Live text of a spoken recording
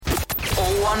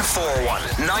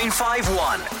0141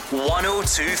 951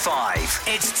 1025.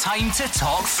 It's time to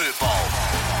talk football.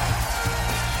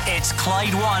 It's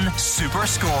Clyde 1 Super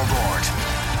Scoreboard.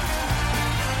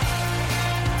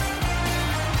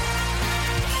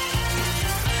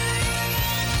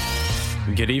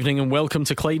 Good evening and welcome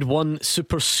to Clyde 1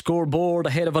 Super Scoreboard.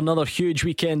 Ahead of another huge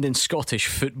weekend in Scottish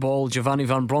football, Giovanni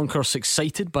Van Bronckhorst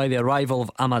excited by the arrival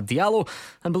of Amad Diallo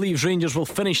and believes Rangers will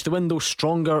finish the window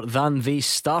stronger than they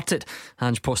started.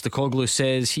 Ange Postecoglou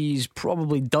says he's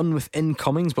probably done with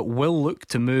incomings but will look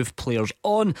to move players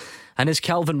on. And is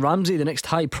Calvin Ramsey the next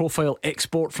high profile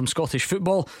export from Scottish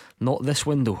football? Not this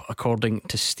window, according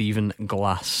to Stephen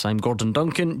Glass. I'm Gordon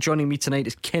Duncan. Joining me tonight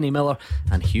is Kenny Miller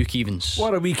and Hugh Keevins.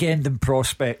 What a weekend in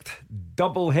prospect.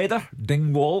 Double header,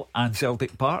 Dingwall and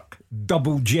Celtic Park.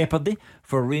 Double jeopardy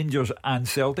for Rangers and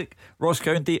Celtic. Ross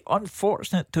County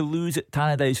unfortunate to lose at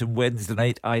Tannadice on Wednesday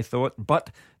night, I thought,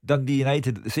 but Dundee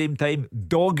United at the same time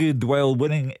dogged while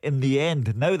winning in the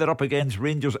end. Now they're up against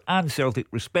Rangers and Celtic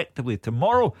respectively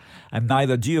tomorrow, and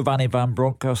neither Giovanni Van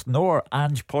Bronckhorst nor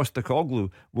Ange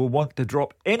Postecoglou will want to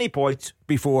drop any points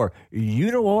before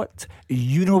you know what,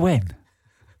 you know when.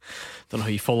 Don't know how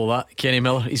you follow that, Kenny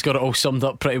Miller. He's got it all summed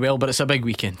up pretty well, but it's a big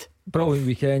weekend. Brilliant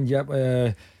weekend,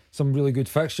 yep. Some really good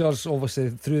fixtures. Obviously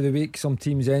through the week, some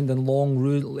teams ending long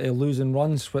losing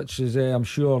runs, which is I'm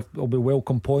sure will be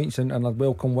welcome points and a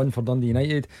welcome win for Dundee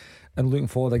United. And looking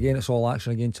forward again, it's all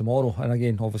action again tomorrow. And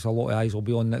again, obviously a lot of eyes will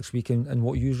be on next week and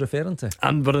what you're referring to.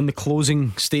 And we're in the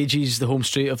closing stages, the home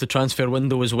straight of the transfer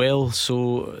window as well.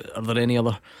 So are there any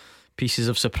other pieces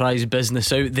of surprise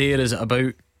business out there? Is it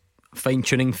about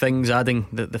fine-tuning things, adding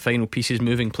the final pieces,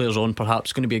 moving players on?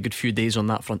 Perhaps going to be a good few days on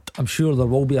that front. I'm sure there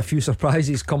will be a few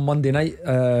surprises come Monday night.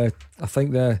 I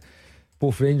think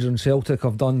both Rangers and Celtic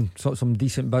have done some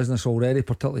decent business already,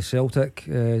 particularly Celtic.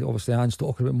 Obviously Anne's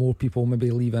talking about more people maybe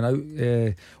leaving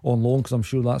out on loan, because I'm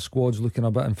sure that squad's looking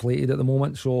a bit inflated at the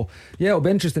moment. So yeah, it'll be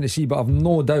interesting to see, but I've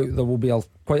no doubt there will be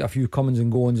quite a few comings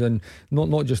and goings, and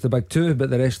not just the big two but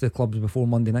the rest of the clubs before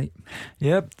Monday night.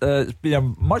 Yep, it's been a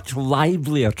much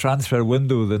livelier transfer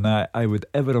window than I would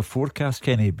ever have forecast,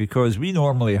 Kenny, because we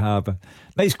normally have a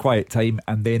nice quiet time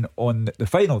and then on the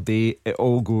final day it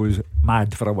all goes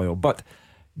mad for a while. But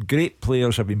great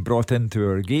players have been brought into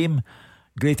our game,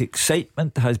 great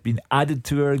excitement has been added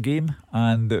to our game,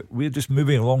 and we're just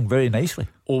moving along very nicely.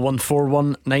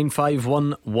 0141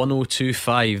 951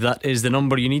 1025. That is the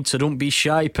number you need, so don't be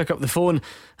shy. Pick up the phone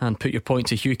and put your point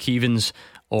to Hugh Keevins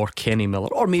or Kenny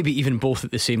Miller, or maybe even both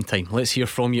at the same time. Let's hear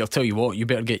from you. I'll tell you what, you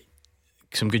better get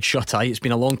some good shut eye. It's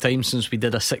been a long time since we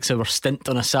did a 6-hour stint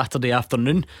on a Saturday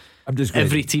afternoon.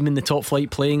 Every team in the top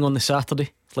flight playing on the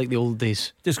Saturday. It's like the old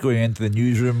days. Just going into the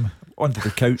newsroom, onto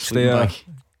the couch there,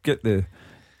 get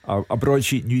a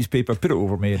broadsheet newspaper, put it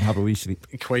over me and have a wee sleep.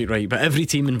 Quite right. But every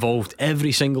team involved,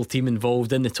 every single team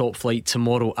involved in the top flight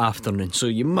tomorrow afternoon. So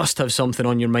you must have something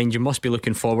on your mind. You must be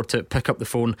looking forward to it. Pick up the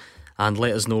phone and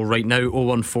let us know right now.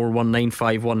 0141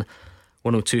 951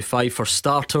 1025. For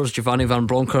starters, Giovanni Van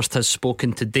Bronckhorst has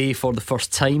spoken today for the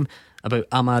first time about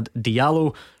Amad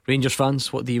Diallo. Rangers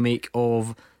fans, what do you make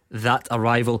of that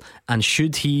arrival? And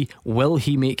will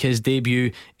he make his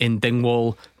debut in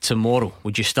Dingwall tomorrow?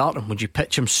 Would you start him? Would you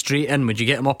pitch him straight in? Would you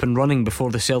get him up and running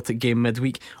before the Celtic game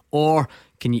midweek? Or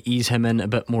can you ease him in a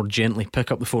bit more gently?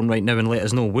 Pick up the phone right now and let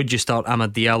us know. Would you start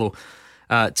Amad Diallo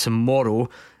tomorrow?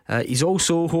 He's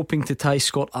also hoping to tie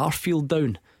Scott Arfield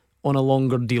down on a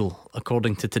longer deal,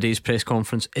 according to today's press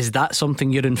conference. Is that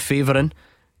something you're in favour in?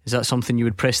 Is that something you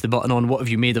would press the button on? What have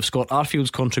you made of Scott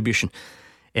Arfield's contribution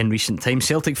in recent times?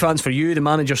 Celtic fans, for you, the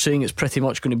manager saying it's pretty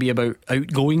much going to be about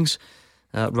outgoings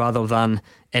rather than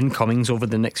incomings over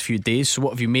the next few days. So what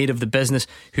have you made of the business?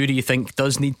 Who do you think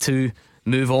does need to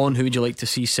move on? Who would you like to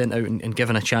see sent out and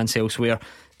given a chance elsewhere?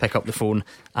 Pick up the phone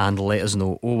and let us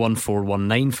know. 0141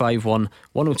 951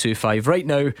 1025 right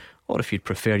now, or if you'd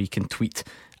prefer you can tweet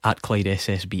at Clyde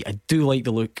SSB. I do like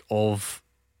the look of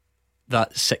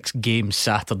that 6-game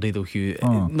Saturday though, Hugh.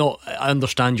 I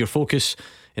understand your focus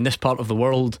in this part of the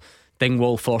world.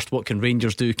 Dingwall first, what can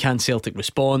Rangers do? Can Celtic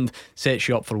respond? Sets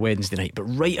you up for Wednesday night. But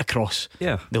right across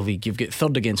the league, you've got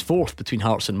third against fourth between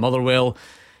Hearts and Motherwell.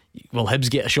 Will Hibs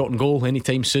get a shot on goal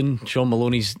anytime soon? Sean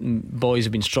Maloney's boys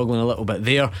have been struggling a little bit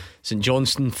there. St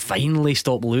Johnstone finally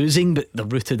stopped losing, but they're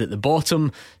rooted at the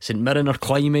bottom. St Mirren are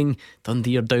climbing,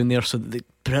 Dundee are down there. So the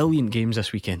brilliant games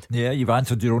this weekend. Yeah, you've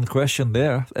answered your own question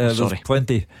there. There's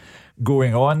plenty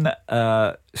going on.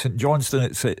 St Johnstone,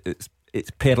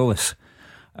 it's perilous,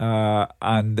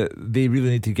 and they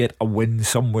really need to get a win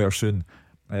somewhere soon.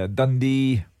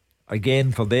 Dundee,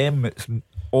 again for them it's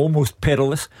almost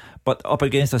perilous, but up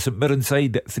against a St Mirren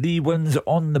side that 3 wins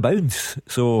on the bounce.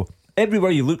 So everywhere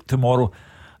you look tomorrow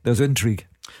there's intrigue.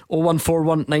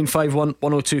 0141 951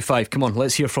 1025. Come on,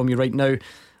 let's hear from you right now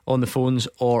on the phones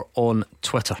or on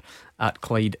Twitter at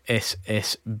Clyde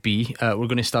SSB. We're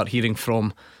going to start hearing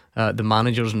from the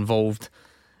managers involved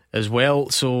as well,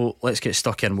 so let's get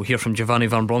stuck in. We'll hear from Giovanni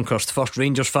Van Bronckhorst first.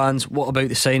 Rangers fans, what about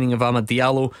the signing of Amad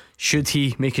Diallo? Should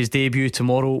he make his debut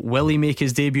tomorrow? Will he make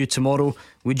his debut tomorrow?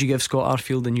 Would you give Scott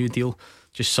Arfield a new deal?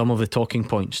 Just some of the talking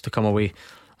points to come away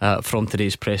from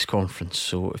today's press conference.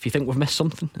 So if you think we've missed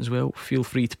something as well, feel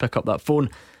free to pick up that phone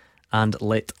and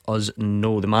let us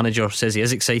know. The manager says he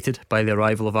is excited by the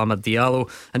arrival of Amad Diallo,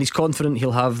 and he's confident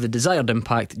he'll have the desired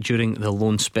impact during the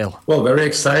loan spell. Well, very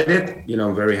excited,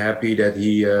 very happy that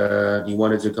he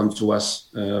wanted to come to us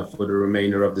for the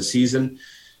remainder of the season.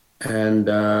 And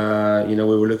we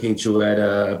were looking to add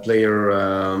a player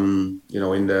in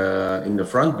the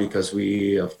front, because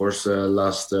we of course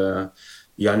lost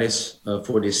Giannis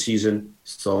for this season.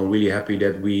 So I'm really happy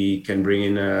that we can bring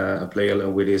in a player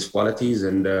with his qualities,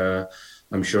 and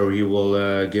I'm sure he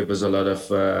will give us a lot of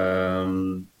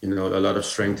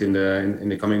strength in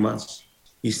the coming months.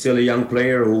 He's still a young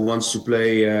player who wants to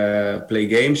play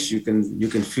games. You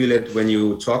can feel it when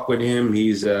you talk with him.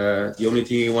 He's the only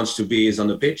thing he wants to be is on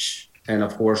the pitch, and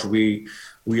of course we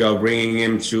are bringing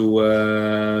him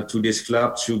to this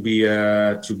club to be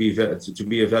a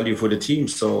value for the team.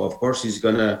 So of course he's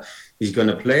gonna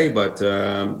play, but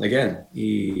again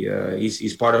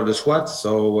he's part of the squad,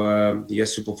 so he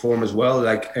has to perform as well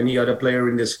like any other player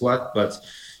in the squad. But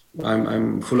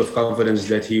I'm full of confidence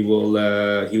that he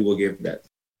will give that.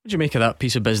 What do you make of that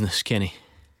piece of business, Kenny?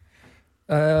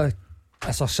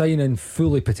 It's a signing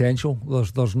fully potential.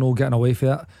 There's no getting away from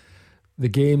it. The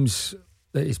games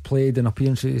that he's played and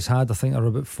appearances he's had, I think, are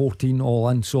about 14 all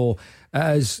in. So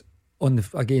it is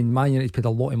again, Man United paid a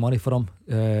lot of money for him.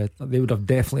 They would have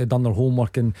definitely done their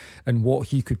homework and what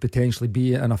he could potentially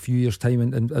be in a few years' time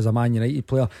and as a Man United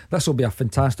player. This will be a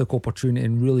fantastic opportunity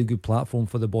and really good platform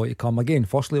for the boy to come. Again,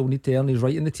 firstly, he'll need to earn his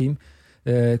right in the team,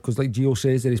 because like Gio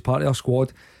says, that he's part of our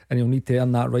squad, and he'll need to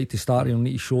earn that right to start. He'll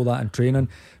need to show that in training.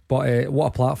 But what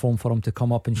a platform for him to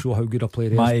come up and show how good a player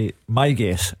he is. My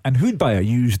guess, and who'd buy a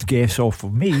used guess off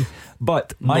of me,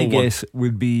 but my guess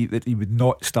would be that he would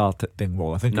not start at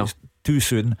Dingwall. I think it's too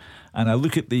soon, and I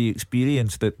look at the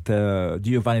experience that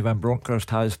Giovanni Van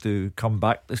Bronckhorst has to come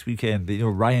back this weekend.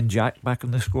 Ryan Jack back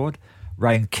in the squad,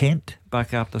 Ryan Kent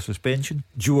back after suspension,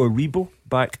 Joe Aribo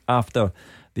back after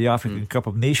the African Cup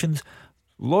of Nations.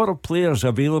 A lot of players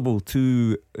available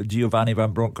to Giovanni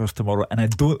Van Bronckhorst tomorrow, and I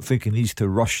don't think he needs to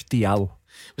rush Diallo.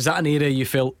 Was that an area you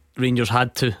felt Rangers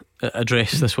had to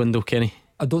address this window, Kenny?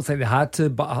 I don't think they had to,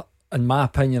 but in my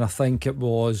opinion, I think it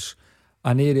was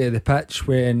an area of the pitch.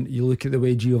 When you look at the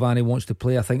way Giovanni wants to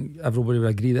play, I think everybody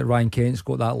would agree that Ryan Kent's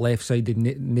got that left sided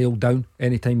nailed down.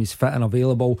 Anytime he's fit and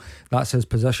available, that's his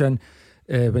position.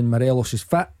 When Morelos is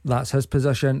fit, that's his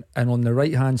position. And on the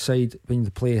right hand side, when you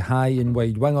play high and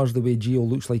wide wingers, the way Gio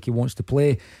looks like he wants to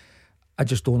play, I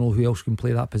just don't know who else can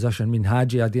play that position. I mean,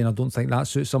 Hadji, again, I don't think that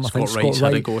suits him. I think Scott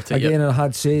Wright, again, I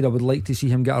had said I would like to see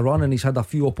him get a run, and he's had a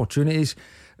few opportunities.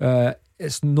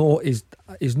 He's not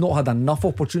had enough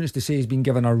opportunities to say he's been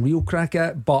given a real crack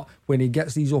at, but when he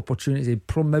gets these opportunities, he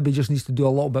maybe just needs to do a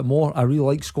little bit more. I really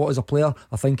like Scott as a player.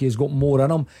 I think he's got more in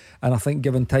him, and I think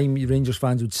given time, Rangers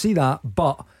fans would see that.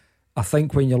 But I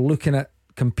think when you're looking at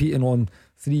competing on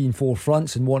 3 and 4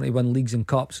 fronts and wanting to win leagues and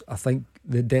cups, I think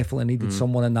they definitely needed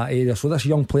someone in that area. So this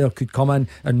young player could come in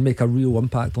and make a real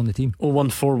impact on the team.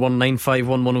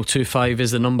 01419511025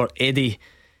 is the number. Eddie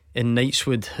in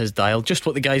Knightswood has dialed. Just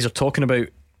what the guys are talking about,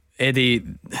 Eddie,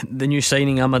 the new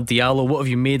signing Amad Diallo, what have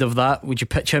you made of that? Would you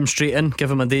pitch him straight in, give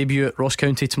him a debut at Ross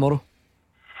County tomorrow?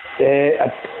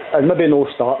 I'd maybe no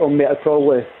start him, mate. I'd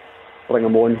probably bring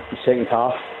him on the second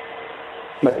half.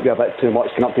 Might be a bit too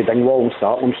much going up to Dingwall and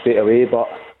start him straight away, but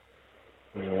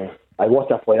I want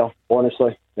a player,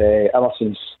 honestly. Ever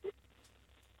since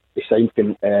he signed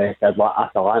from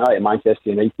Atalanta to Manchester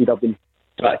United, I've been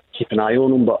trying to keep an eye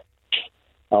on him, but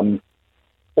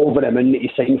over the moon that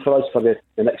he signed for us for the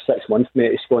next 6 months,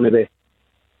 mate. It's going to be.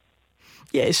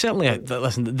 Yeah, it's certainly.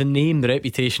 Listen, the name, the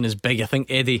reputation is big. I think,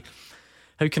 Eddie,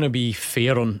 how can I be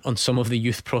fair on some of the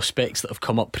youth prospects that have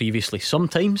come up previously?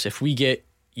 Sometimes, if we get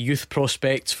youth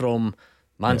prospects from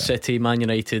Man City, Man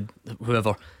United,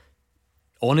 whoever,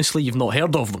 honestly, you've not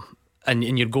heard of them, and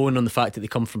you're going on the fact that they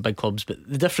come from big clubs. But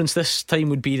the difference this time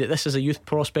would be that this is a youth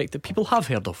prospect that people have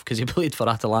heard of because he played for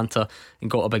Atalanta and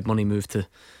got a big money move to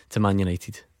Man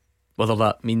United. Whether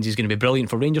that means he's going to be brilliant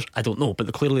for Rangers, I don't know,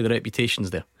 but clearly the reputation's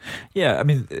there. Yeah, I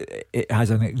mean, it has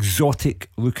an exotic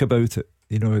look about it.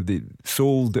 You know, they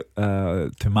sold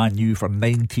to Man U for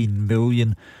 19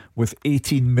 million with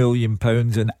 18 million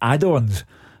pounds in add-ons,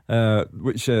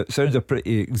 which sounds a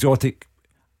pretty exotic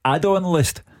add-on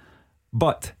list.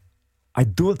 But I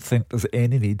don't think there's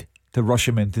any need to rush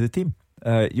him into the team.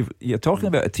 You're talking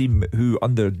about a team who,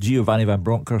 under Giovanni Van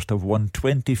Bronckhorst, have won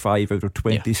 25 out of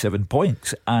 27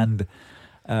 points, and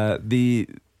they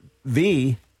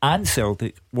and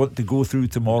Celtic want to go through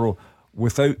tomorrow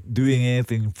without doing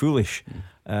anything foolish.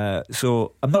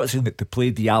 So I'm not saying that to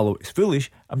play Diallo is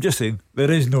foolish. I'm just saying there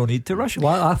is no need to rush him.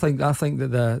 Well, I think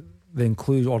that the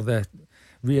inclusion or the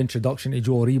reintroduction to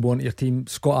Joe Aribo into your team,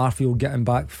 Scott Arfield getting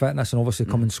back fitness, and obviously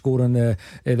coming scoring the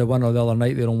winner the other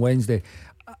night there on Wednesday.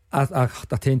 I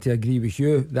tend to agree with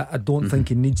you that I don't think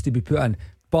he needs to be put in,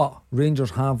 but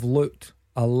Rangers have looked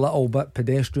a little bit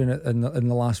pedestrian in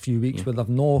the last few weeks, where they've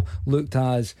not looked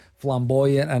as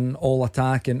flamboyant and all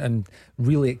attack and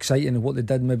really exciting as what they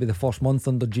did maybe the first month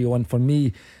under Gio. And for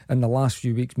me, in the last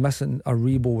few weeks, missing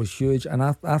Aribo was huge. And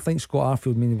I think Scott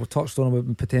Arfield, we touched on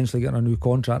about potentially getting a new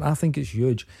contract. I think it's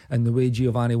huge in the way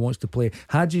Giovanni wants to play.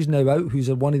 Hadji's now out,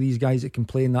 who's one of these guys that can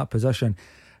play in that position.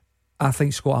 I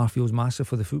think Scott Arfield's massive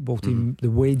for the football team.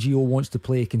 The way Gio wants to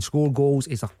play, he can score goals,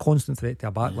 he's a constant threat to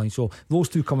a backline. So those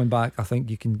two coming back, I think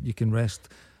you can rest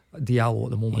Diallo at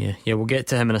the moment. Yeah, we'll get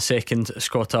to him in a second,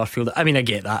 Scott Arfield. I mean, I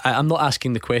get that. I'm not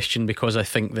asking the question because I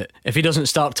think that if he doesn't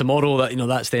start tomorrow,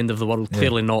 that's the end of the world.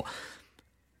 Clearly not.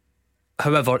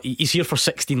 However, he's here for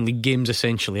 16 league games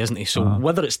essentially, isn't he? So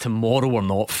whether it's tomorrow or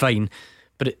not, fine.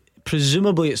 But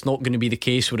presumably it's not going to be the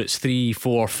case where it's 3,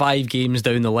 4, 5 games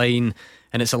down the line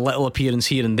and it's a little appearance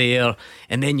here and there,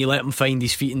 and then you let him find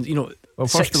his feet. And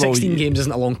 16 games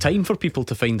isn't a long time for people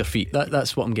to find their feet.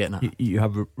 That's what I'm getting at. You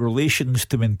have relations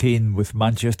to maintain with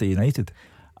Manchester United,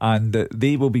 and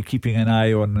they will be keeping an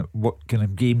eye on what kind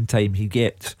of game time he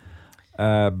gets.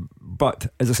 But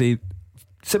as I say,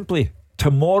 simply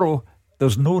tomorrow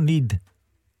there's no need,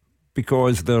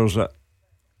 because there's an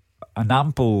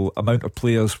ample amount of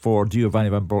players for Giovanni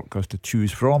Van Bronckhorst to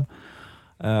choose from.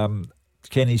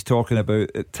 Kenny's talking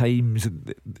about at times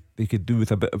they could do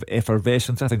with a bit of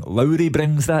effervescence. I think Lowry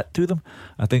brings that to them.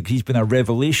 I think he's been a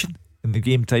revelation in the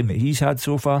game time that he's had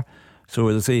so far. So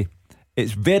as I say,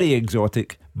 it's very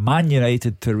exotic. Man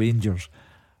United to Rangers,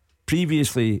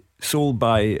 previously sold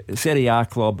by Serie A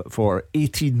club for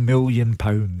 £18 million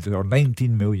or £19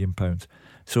 million.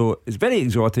 So it's very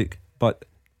exotic, but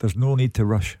there's no need to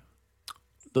rush.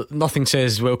 Nothing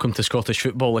says welcome to Scottish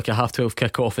football like a 12:30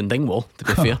 kick-off in Dingwall, to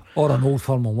be fair. Or an Old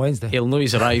Firm on Wednesday. He'll know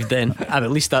he's arrived then. And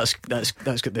at least that's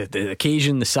got the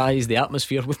occasion, the size, the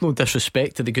atmosphere. With no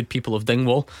disrespect to the good people of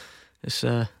Dingwall, it's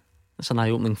an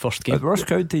eye-opening first game. At Ross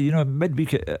County,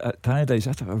 midweek at Tannadice,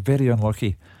 I thought they were very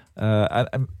unlucky.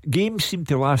 And games seem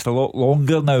to last a lot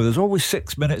longer now. There's always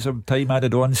 6 minutes of time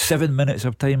added on, 7 minutes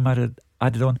of time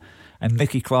added on. And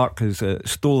Nicky Clark has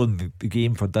stolen the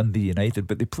game for Dundee United,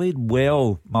 but they played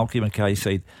well, Malky Mackay's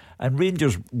side, and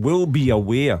Rangers will be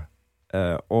aware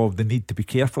of the need to be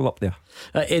careful up there.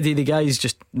 Eddie, the guys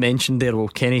just mentioned there, well,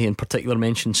 Kenny in particular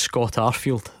mentioned Scott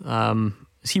Arfield.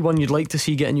 Is he one you'd like to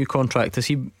see get a new contract? Has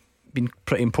he been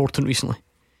pretty important recently?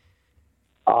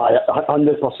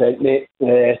 100%, mate.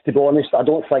 To be honest, I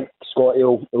don't think Scotty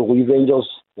will leave Rangers.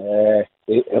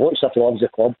 He looks like he loves the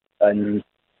club, and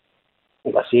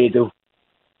like I say,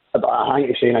 I think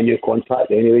he's signing a new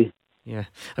contract anyway. Yeah,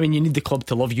 I mean, you need the club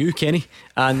to love you, Kenny.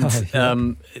 And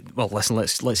well, listen,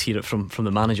 let's hear it from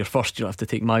the manager first. You don't have to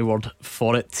take my word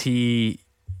for it. He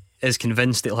is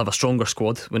convinced he'll have a stronger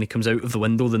squad when he comes out of the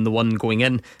window than the one going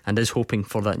in, and is hoping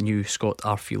for that new Scott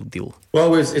Arfield deal.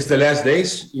 Well, it's the last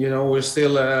days. We're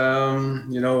still,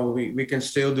 we can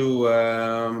still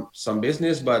do some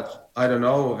business, but I don't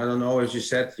know. As you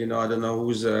said, I don't know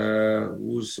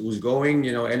who's going.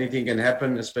 Anything can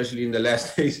happen, especially in the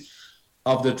last days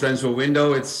of the transfer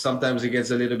window. Sometimes it gets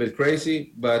a little bit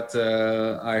crazy, but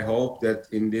I hope that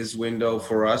in this window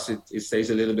for us it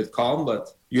stays a little bit calm, but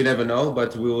you never know.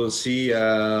 But we will see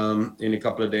in a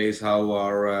couple of days how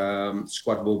our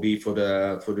squad will be for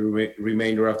the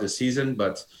remainder of the season.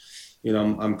 But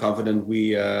I'm confident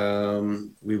we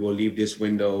will leave this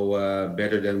window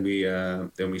better than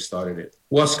we started it.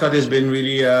 Wascott has been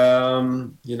really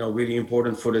really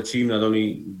important for the team, not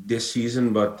only this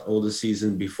season but all the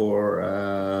season before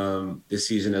this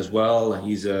season as well.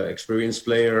 He's an experienced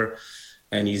player,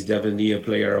 and he's definitely a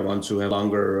player I want to have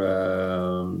longer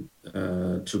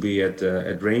to be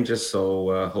at Rangers.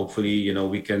 So hopefully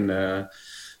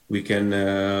we we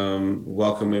can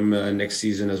welcome him next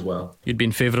season as well. You'd be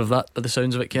in favour of that by the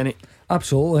sounds of it, Kenny?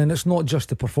 Absolutely, and it's not just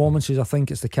the performances. I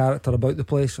think it's the character about the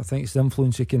place. I think it's the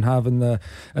influence he can have in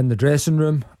the dressing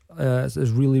room.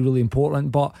 Is really, really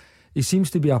important. But he seems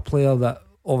to be a player that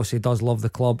obviously does love the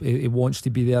club. He wants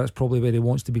to be there. It's probably where he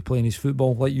wants to be playing his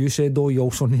football. Like you said, though, you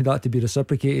also need that to be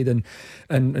reciprocated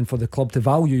and for the club to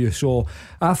value you. So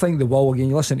I think the will, again,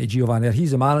 you listen to Giovanni, he's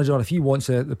the manager. If he wants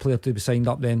the player to be signed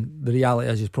up, then the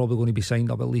reality is he's probably going to be signed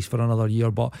up at least for another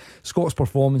year. But Scott's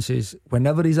performances,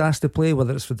 whenever he's asked to play,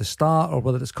 whether it's for the start or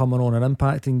whether it's coming on and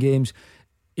impacting games,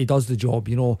 he does the job.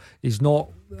 You know, he's not,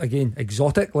 again,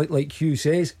 exotic like Hugh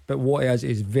says, but what he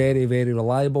is very, very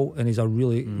reliable, and he's a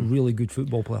really, really good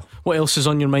football player. What else is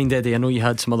on your mind, Eddie? I know you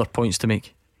had some other points to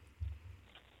make.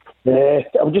 I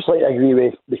would just like to agree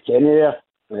with Kenny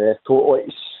there.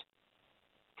 Totally.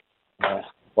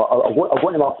 But I'm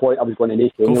going to my point I was going to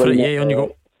make. Go for it, yeah, on you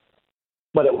go.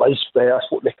 But it was, I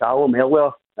spoke to Callum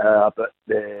earlier about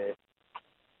the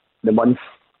month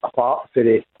apart for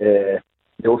the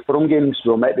Old Firm games.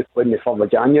 We might be playing the 3rd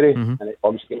of January, and it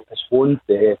obviously got postponed.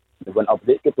 The winter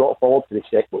break got brought forward to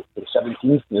the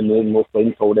 17th, and then we're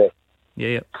playing till the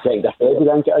 2nd of February,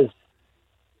 I think it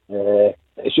is.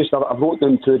 It's just I wrote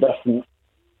down 2 different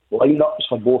lineups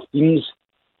for both teams,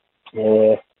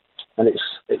 and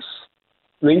it's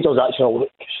Rangers actually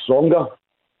look stronger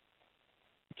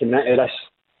coming into this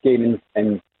game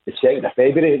in the 2nd of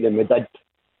February than we did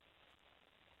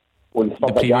on the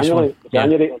 3rd of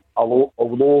January.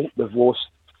 Although we've lost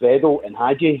Fredo and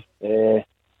Hadji,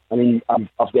 I mean, I've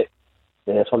got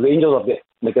for Rangers, I've got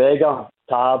McGregor,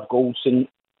 Tav, Goldson,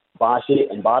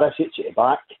 Bassett and Barisic at the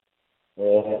back,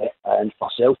 and for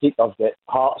Celtic I've got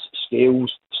Hearts,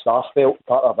 Scales, Starfelt,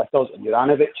 Carter Vickers and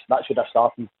Juranovic. That should have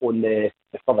started on the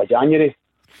 3rd of January.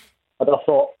 I'd have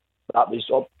thought that was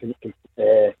up in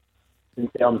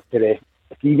terms to the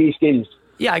previous games.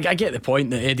 Yeah, I get the point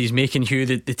that Eddie's making, Hugh.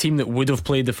 The team that would have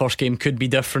played the first game could be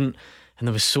different, and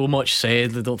there was so much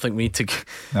said. I don't think we need to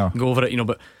go over it,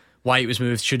 but why it was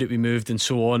moved, should it be moved, and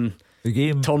so on. The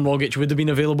game, Tom Rogic would have been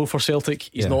available for Celtic.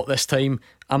 He's not this time.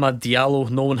 Amad Diallo,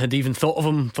 no one had even thought of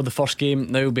him for the first game.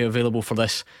 Now he'll be available for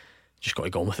this. Just got to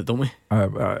go on with it, don't we?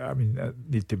 I mean, I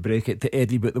need to break it to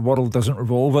Eddie, but the world doesn't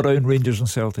revolve around Rangers and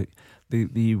Celtic.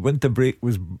 The winter break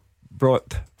was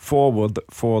brought forward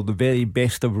for the very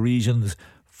best of reasons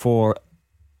for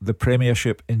the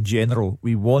Premiership in general.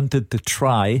 We wanted to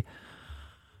try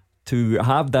to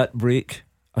have that break,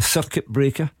 a circuit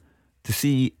breaker, to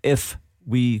see if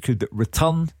we could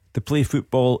return to play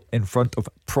football in front of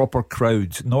proper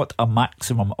crowds, not a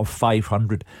maximum of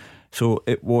 500. So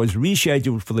it was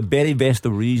rescheduled for the very best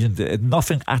of reasons. It had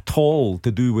nothing at all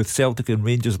to do with Celtic and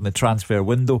Rangers in the transfer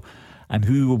window and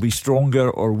who will be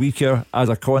stronger or weaker as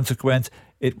a consequence.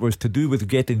 It was to do with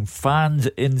getting fans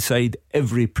inside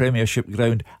every Premiership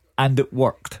ground, and it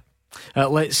worked.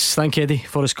 Let's thank Eddie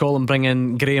for his call and bring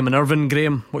in Graham and Irvine.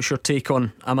 Graham, what's your take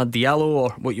on Amad Diallo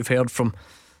or what you've heard from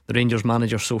the Rangers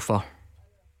manager so far?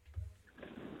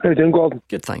 How you doing, Gordon?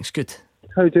 Good, thanks, good.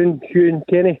 How you doing, Hugh and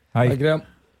Kenny? Hi, Graham.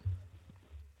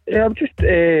 I'm just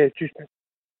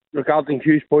regarding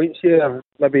Hugh's points here,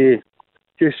 maybe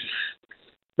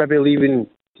leaving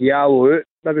Diallo out,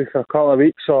 maybe for a couple of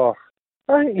weeks, or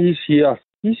I think he's here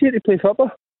to play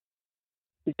football.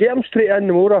 You get him straight in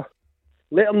the motor,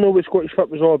 let him know what Scottish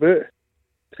football's all about.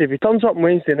 So if he turns up on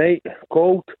Wednesday night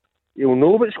cold, he'll know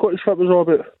what Scottish football's all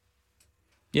about.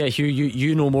 Yeah, Hugh,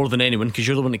 you know more than anyone because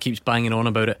you're the one that keeps banging on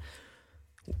about it.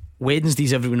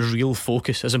 Wednesday's everyone's real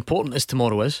focus, as important as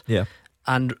tomorrow is. Yeah.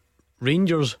 And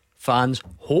Rangers fans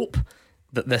hope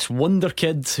that this wonder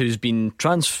kid who's been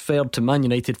transferred to Man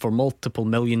United for multiple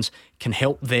millions can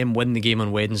help them win the game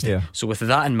on Wednesday. Yeah. So with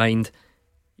that in mind,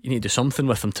 you need to do something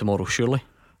with him tomorrow, surely.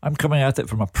 I'm coming at it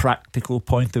from a practical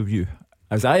point of view.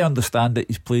 As I understand it,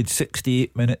 he's played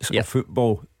 68 minutes of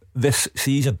football this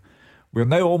season. We're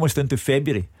now almost into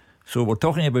February, so we're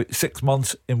talking about 6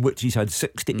 months in which he's had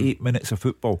 68 minutes of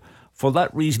football. For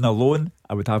that reason alone,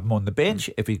 I would have him on the bench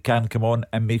if he can come on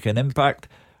and make an impact.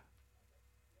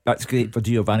 That's great for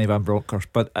Giovanni Van Bronckhorst,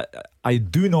 but I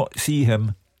do not see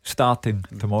him starting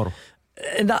tomorrow.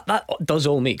 And that does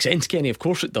all make sense, Kenny. Of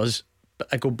course it does. But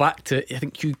I go back to, I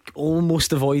think you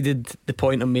almost avoided the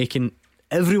point I'm making.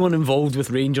 Everyone involved with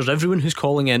Rangers, everyone who's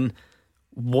calling in,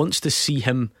 wants to see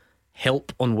him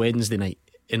help on Wednesday night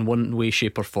in one way,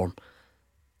 shape or form.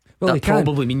 Well, that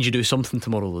probably means you do something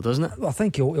tomorrow, though, doesn't it? Well, I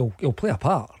think he'll play a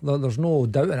part. There's no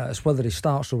doubt in it. It's whether he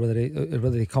starts or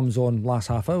whether he comes on last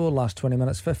half hour, last 20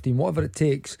 minutes, 15, whatever it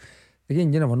takes.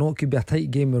 Again, you never know. It could be a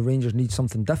tight game where Rangers need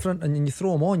something different, and then you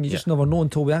throw him on. You just never know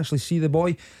until we actually see the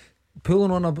boy.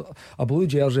 pulling on a blue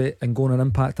jersey and going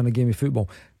and impacting a game of football.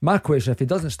 My question, if he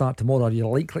doesn't start tomorrow, are you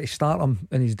likely to start him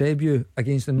in his debut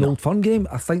against the Old Firm game?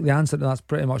 I think the answer to that's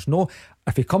pretty much no.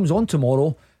 If he comes on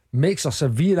tomorrow, makes a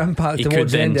severe impact he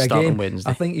towards the end of the game, Wednesday.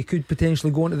 I think he could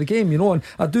potentially go into the game, and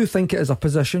I do think it is a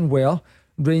position where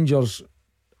Rangers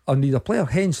need a player,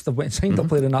 hence they've went and signed a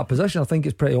player in that position. I think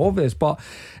it's pretty obvious, but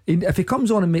if he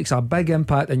comes on and makes a big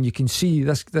impact, and you can see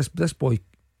this boy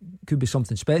could be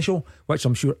something special, which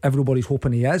I'm sure everybody's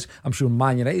hoping he is. I'm sure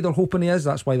Man United are hoping he is.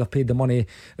 That's why they've paid the money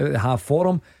that they have for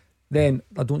him. Then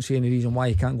I don't see any reason why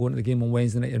he can't go into the game on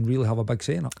Wednesday night and really have a big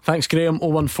say in it. Thanks, Graham.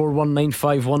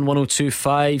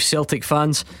 01419511025. Celtic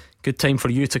fans, good time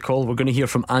for you to call. We're going to hear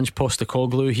from Ange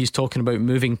Postecoglou. He's talking about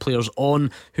moving players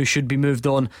on, who should be moved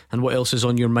on, and what else is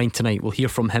on your mind tonight. We'll hear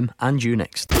from him and you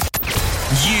next.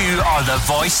 You are the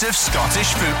voice of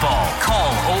Scottish football.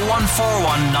 Call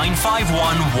 0141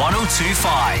 951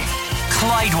 1025.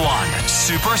 Clyde One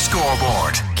Super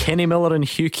Scoreboard. Kenny Miller and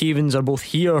Hugh Keevins are both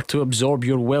here to absorb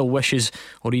your well wishes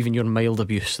or even your mild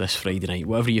abuse this Friday night.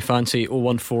 Whatever you fancy.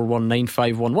 0141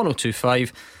 951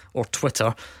 1025 or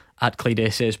Twitter at Clyde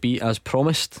SSB as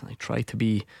promised. I try to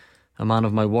be a man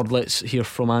of my word. Let's hear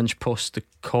from Ange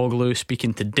Postecoglou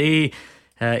speaking today.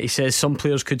 He says some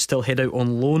players could still head out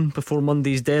on loan before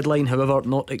Monday's deadline, however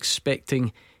not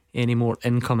expecting any more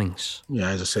incomings. Yeah,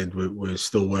 as I said, we're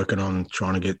still working on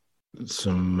trying to get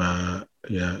some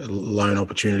loan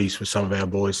opportunities for some of our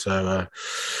boys, so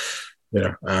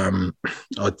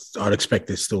I'd expect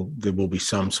there will be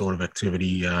some sort of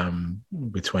activity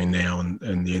between now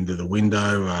and the end of the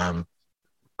window.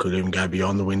 Could even go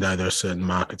beyond the window. There are certain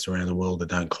markets around the world that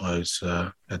don't close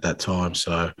at that time,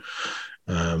 so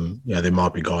there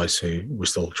might be guys who we're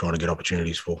still trying to get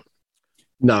opportunities for.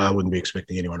 No, I wouldn't be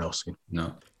expecting anyone else in.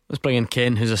 No. Let's bring in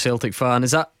Ken, who's a Celtic fan.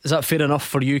 Is that fair enough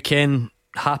for you, Ken?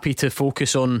 Happy to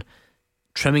focus on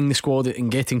trimming the squad and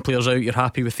getting players out? You're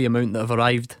happy with the amount that have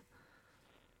arrived?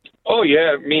 Oh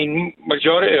yeah, I mean,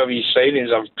 majority of these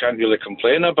signings I can't really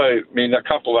complain about. I mean, a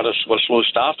couple were slow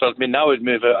starters. I mean, I would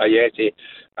move out Ayeti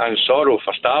and Sorrow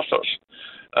for starters.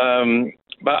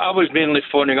 But I was mainly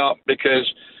phoning up because,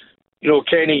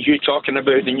 Kenny, you talking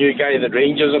about the new guy that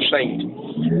Rangers have signed.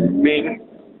 I mean,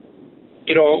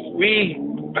 we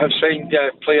have signed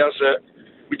players that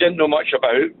we didn't know much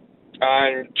about,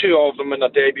 and two of them in their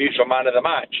debuts were man of the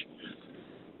match.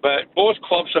 But both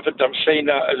clubs have had them signed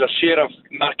as a share of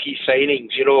marquee signings,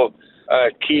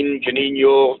 Keane,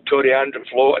 Juninho, Torreandro,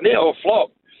 Flo, and they all flop.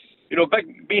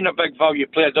 Being a big value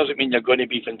player doesn't mean you're going to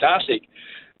be fantastic.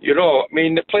 I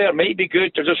mean, the player might be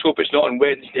good, I just hope it's not on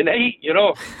Wednesday night,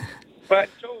 But,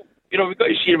 we've got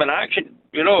to see him in action,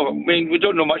 I mean, we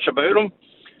don't know much about him.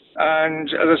 And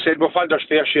as I said, we've had our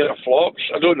fair share of flops.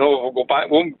 I don't know if we'll go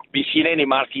back. Won't be seeing any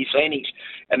marquee signings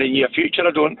in the near future,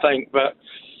 I don't think. But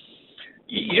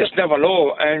you just never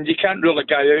know. And you can't rule a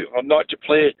guy out or not to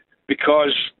play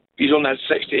because he's only had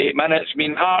 68 minutes. I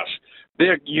mean, Hearts,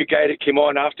 their new guy that came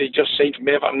on after he just signed from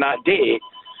Everton that day,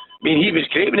 I mean, he was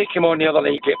great when he came on the other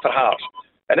night for Hearts.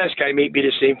 And this guy might be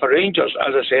the same for Rangers.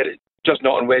 As I said, just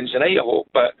not on Wednesday night, I hope.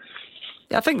 But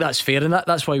yeah, I think that's fair, and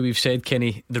that's why we've said,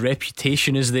 Kenny, the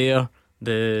reputation is there,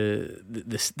 the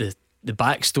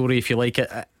backstory, if you like it.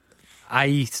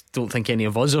 I don't think any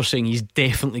of us are saying he's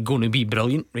definitely going to be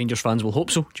brilliant. Rangers fans will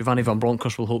hope so. Giovanni Van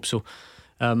Bronckhorst will hope so,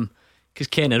 because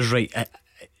Ken is right.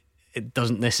 It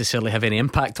doesn't necessarily have any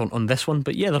impact on this one,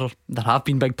 but yeah, there have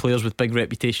been big players with big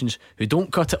reputations who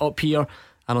don't cut it up here,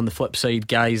 and on the flip side,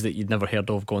 guys that you'd never heard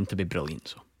of going to be brilliant.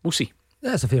 So we'll see.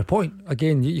 That's a fair point.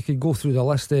 Again, you could go through the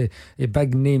list of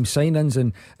big name signings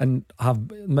and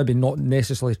have maybe not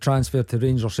necessarily transferred to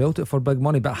Rangers or Celtic for big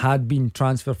money, but had been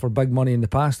transferred for big money in the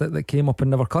past that came up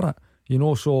and never cut it.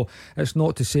 So it's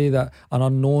not to say that an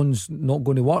unknown's not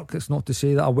going to work. It's not to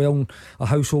say that a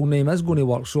household name is going to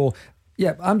work. So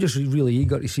yeah, I'm just really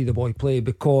eager to see the boy play,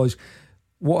 because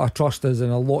what I trust is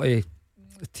in a lot of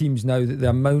teams now, that the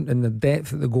amount and the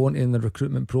depth that they go into in the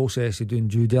recruitment process of doing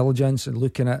due diligence and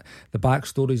looking at the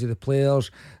backstories of the players,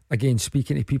 again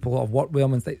speaking to people that have worked with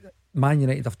them and Man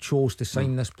United have chose to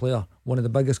sign this player, one of the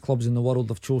biggest clubs in the world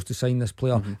have chose to sign this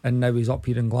player, and now he's up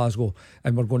here in Glasgow,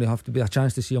 and we're going to have to be a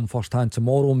chance to see him first hand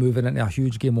tomorrow, moving into a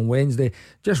huge game on Wednesday.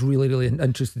 Just really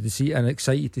interested to see and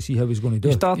excited to see how he's going to do.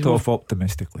 You start off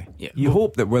optimistically. You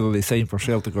hope that whether they sign for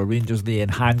Celtic or Rangers, they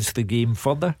enhance the game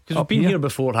further. Because we've been here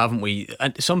before, haven't we?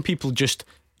 And some people just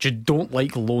don't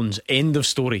like loans. End of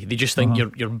story. They just think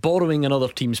you're borrowing another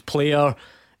team's player,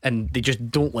 and they just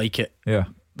don't like it. Yeah.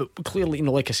 But clearly,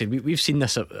 like I said, we've seen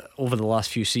this over the last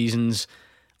few seasons.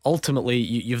 Ultimately,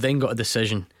 you've then got a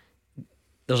decision.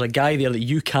 there's a guy there that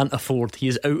you can't afford. He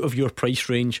is out of your price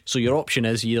range. So your option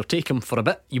is you either take him for a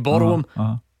bit, you borrow him,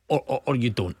 or you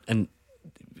don't. And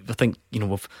I think,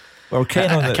 well, Ken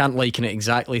I can't liken it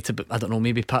exactly to, I don't know,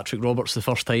 maybe Patrick Roberts the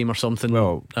first time or something.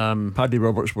 Well, Paddy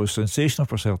Roberts was sensational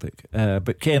for Celtic,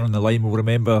 but Ken on the line will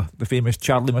remember the famous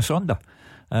Charlie Masonda,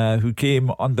 who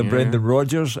came under Brendan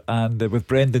Rodgers, and with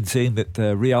Brendan saying that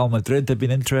Real Madrid had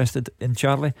been interested in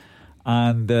Charlie,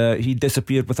 and he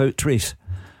disappeared without trace.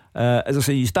 As I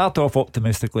say, you start off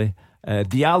optimistically.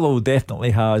 Diallo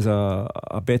definitely has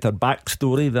a better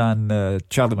backstory than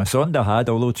Charlie Masonda had,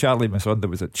 although Charlie Masonda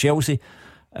was at Chelsea.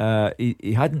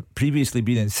 He hadn't previously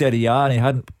been in Serie A, and he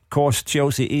hadn't cost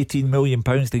Chelsea £18 million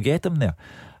to get him there.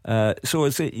 So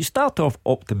you start off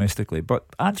optimistically, but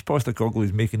Ange Postecoglou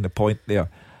is making the point there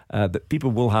that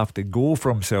people will have to go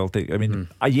from Celtic. I mean,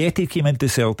 Ajeti came into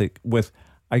Celtic with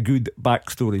a good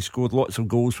backstory, scored lots of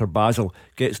goals for Basel,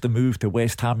 gets the move to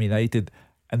West Ham United,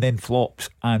 and then flops,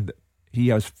 and he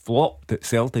has flopped at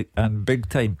Celtic, and big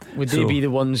time. Would they be the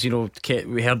ones, we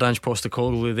heard Ange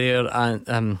Postecoglou there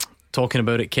and talking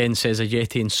about it. Ken says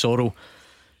Ajeti and Sorrell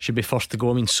should be first to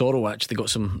go. I mean, Sorrell actually got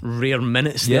some rare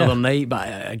minutes the other night, but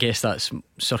I guess that's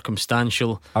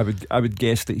circumstantial. I would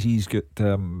guess that he's got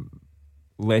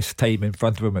less time in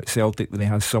front of him at Celtic than he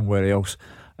has somewhere else.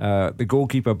 The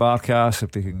goalkeeper Barkas,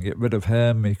 if they can get rid of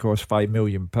him, he cost £5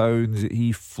 million.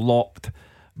 He flopped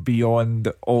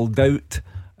beyond all doubt.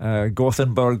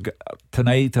 Gothenburg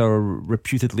tonight are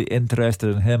reputedly interested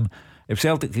in him. If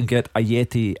Celtic can get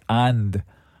Ajeti and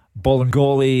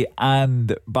Bolingoli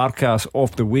and Barkas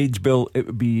off the wage bill, it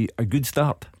would be a good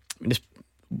start. I mean,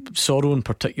 Sorrow in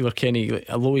particular, Kenny,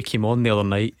 although he came on the other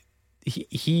night,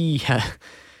 he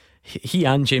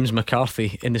and James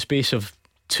McCarthy in the space of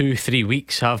 2-3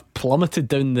 weeks have plummeted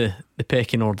down the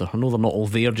pecking order. I know they're not all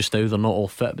there just now, they're not all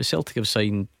fit, but Celtic have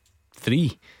signed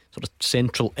 3 sort of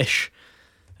central-ish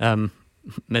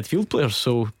midfield players,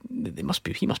 so he must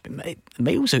be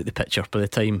miles out the picture by the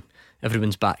time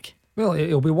everyone's back. Well,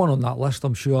 he'll be one on that list,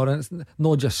 I'm sure. And it's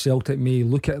not just Celtic may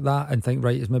look at that and think,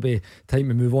 right, it's maybe time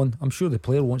to move on. I'm sure the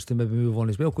player wants to maybe move on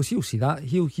as well, because he'll see that.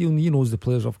 He knows the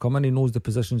players have come in, he knows the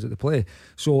positions that they play,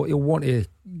 so he'll want to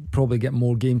probably get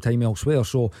more game time elsewhere.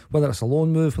 So whether it's a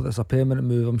loan move, whether it's a permanent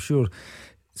move, I'm sure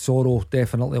Sorrow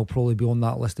definitely will probably be on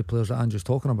that list of players that Andrew's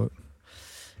talking about.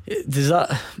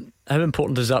 How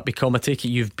important does that become? I take it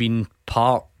you've been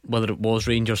part, whether it was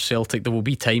Rangers, Celtic, there will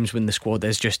be times when the squad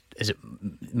is it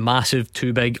massive,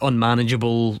 too big,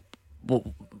 unmanageable?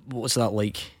 What's that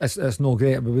like? It's not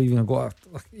great, but we've even got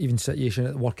a even situation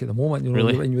at work at the moment.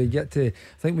 Really? When you get to,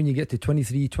 I think when you get to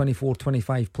 23, 24,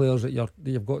 25 players that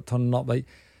you've got turning up, like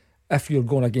if you're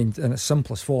going again in its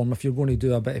simplest form, if you're going to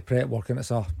do a bit of prep work and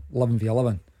it's a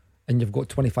 11v11 and you've got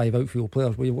 25 outfield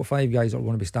players, well, you've got 5 guys that are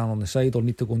going to be standing on the side or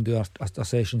need to go and do a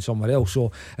session somewhere else,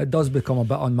 so it does become a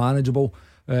bit unmanageable.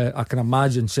 I can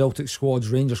imagine Celtic squads,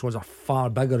 Rangers squads are far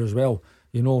bigger as well,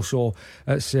 so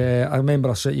it's I remember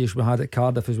a situation we had at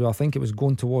Cardiff as well. I think it was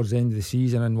going towards the end of the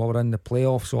season and we were in the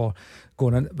playoffs or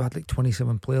going in, we had like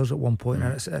 27 players at one point,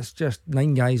 and it's just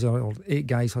 9 guys or 8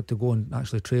 guys had to go and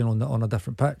actually train on a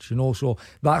different pitch, so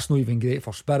that's not even great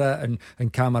for spirit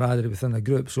and camaraderie within the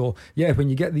group. So yeah, when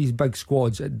you get these big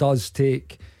squads, it does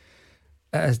take,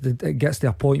 it gets to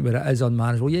a point where it is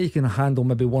unmanageable. Yeah, you can handle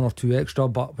maybe 1 or 2 extra,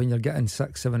 but when you're getting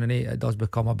 6, 7 and 8, it does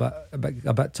become a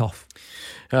bit tough.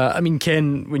 I mean,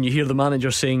 Ken, when you hear the manager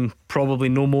saying probably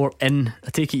no more in, I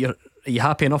take it are you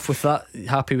happy enough with that?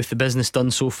 Happy with the business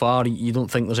done so far? You don't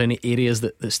think there's any areas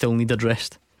that still need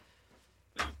addressed?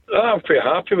 I'm pretty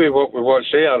happy with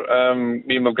what's there.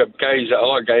 We've got a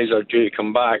lot of guys are due to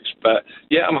come back, but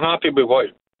yeah, I'm happy with what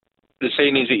the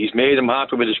signings that he's made. I'm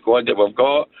happy with the squad that we've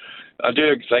got. I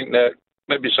do think that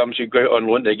maybe some should go out on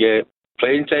loan to get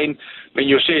playing time. I mean,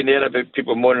 you're saying there about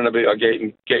people moaning about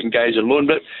getting guys on loan,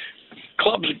 but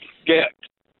clubs get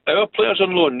our players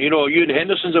on loan. Ewan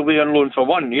Henderson's away on loan for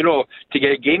one, to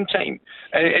get game time,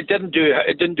 and it didn't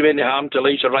do any harm to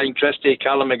Lisa Ryan Christie,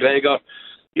 Callum McGregor,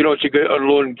 to go out on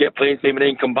loan, get playing time, and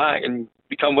then come back and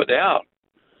become what they are.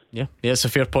 Yeah, it's a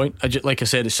fair point. Like I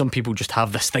said, some people just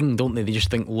have this thing, don't they? They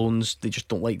just think loans, they just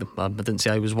don't like them. I didn't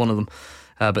say I was one of them,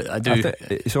 but I do.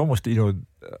 It's almost,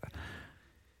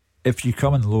 if you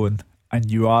come on loan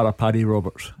and you are a Paddy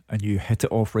Roberts and you hit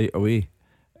it off right away.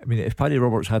 I mean, if Paddy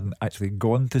Roberts hadn't actually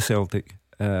gone to Celtic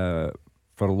for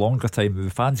a longer time,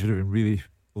 the fans would have been really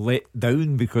let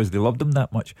down because they loved him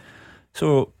that much.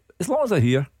 So as long as they're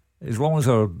here, as long as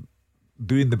they're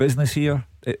doing the business here,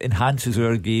 it enhances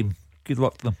our game. Good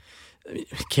luck to them.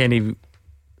 Kenny,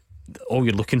 all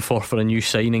you're looking for a new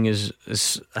signing is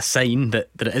a sign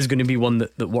that it is going to be one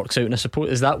that works out. And I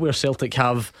suppose, is that where Celtic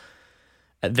have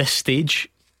at this stage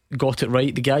got it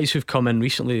right. The guys who've come in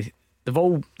recently, they've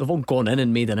all gone in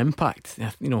and made an impact.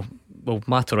 You know, well,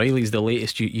 Matt O'Reilly's the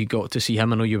latest. You got to see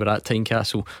him. I know you were at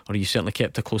Tynecastle, or you certainly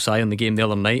kept a close eye on the game the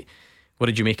other night. What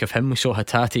did you make of him? We saw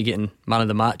Hatate getting man of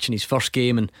the match in his first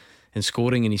game and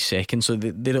scoring in his second, so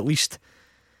they're at least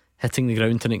hitting the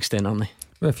ground to an extent, aren't they?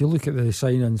 Well, if you look at the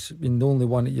signings, I mean, the only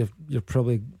one that you're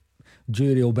probably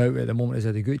jury about at the moment is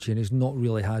Ideguchi, and he's not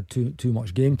really had too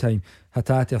much game time.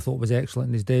 Hatate I thought was excellent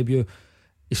in his debut.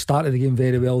 He started the game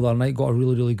very well the other night, got a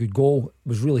really, really good goal.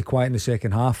 Was really quiet in the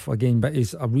second half again, but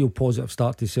he's a real positive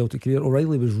start to his Celtic career.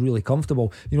 O'Reilly was really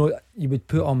comfortable. You know, you would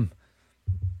put him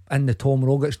in the Tom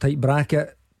Rogic type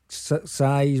bracket,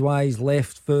 size wise,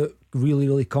 left foot, really,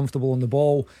 really comfortable on the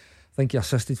ball. I think he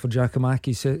assisted for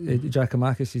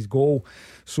Giacomakis' goal.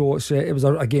 So it was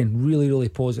again really, really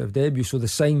positive debut. So the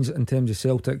signs in terms of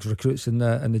Celtic's recruits in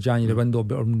the January window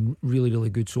are really, really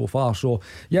good so far. So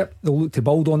yep, they'll look to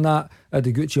build on that.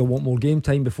 Ideguchi will want more game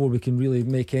time before we can really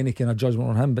make any kind of judgment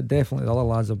on him. But definitely the other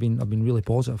lads have been really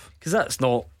positive. Because that's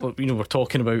not, you know, we're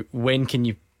talking about when can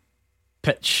you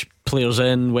pitch players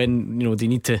in, when, you know, do you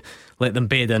need to let them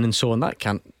bed in and so on.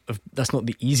 That's not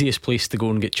the easiest place to go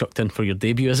and get chucked in for your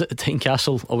debut, is it, at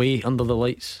Tynecastle away under the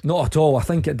lights? Not at all. I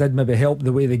think it did maybe help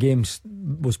the way the game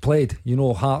was played. You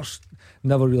know, Hearts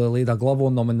never really laid a glove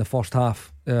on them in the first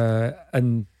half,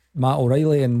 and Matt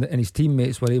O'Reilly and his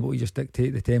teammates were able to just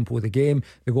dictate the tempo of the game.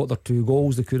 They got their 2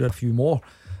 goals, they could have a few more,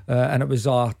 and it was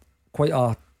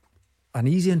quite an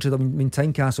easy introduction. I mean,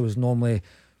 Tynecastle was normally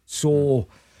so,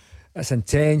 it's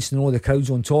intense, you know, the crowd's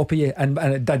on top of you, and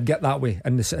it did get that way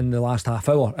in the last half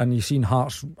hour, and you've seen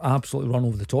Hearts absolutely run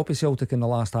over the top of Celtic in the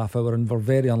last half hour, and were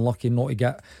very unlucky not to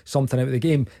get something out of the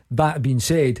game. That being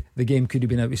said, the game could have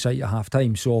been out of sight at half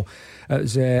time. So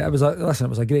it was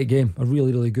a great game, a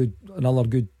really, really good, another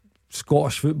good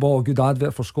Scottish football, a good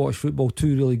advert for Scottish football.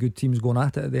 2 really good teams going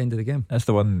at it at the end of the game. That's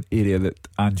the one area that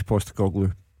Ange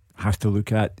Postecoglou has to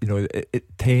look at. You know,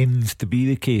 it tends to be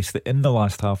the case that in the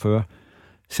last half hour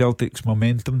Celtic's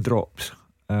momentum drops.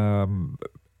 I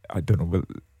don't know whether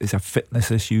it's a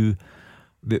fitness issue.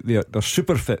 They're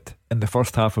super fit in the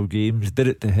first half of games. Did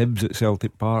it to Hibs at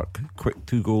Celtic Park, quick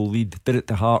 2-goal lead. Did it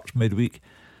to Hearts midweek,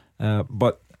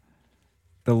 but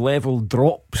the level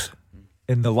drops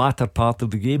in the latter part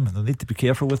of the game, and they need to be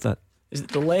careful with that. Is it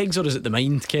the legs or is it the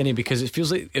mind, Kenny? Because it feels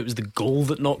like it was the goal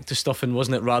that knocked the stuff in,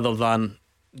 wasn't it, rather than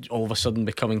all of a sudden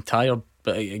becoming tired.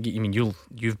 But I mean,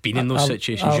 you've been in those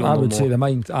situations. I would say the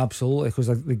mind, absolutely, because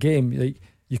the game, like,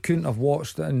 you couldn't have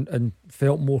watched it and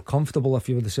felt more comfortable if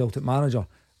you were the Celtic manager.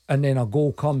 And then a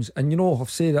goal comes, and you know, I've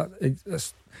said that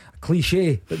it's a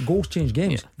cliche, but goals change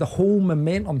games. Yeah. The whole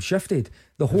momentum shifted,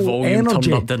 the whole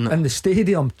energy in the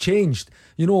stadium changed.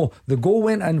 You know, the goal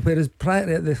went in, whereas prior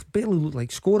to it, they barely looked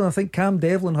like scoring. I think Cam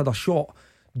Devlin had a shot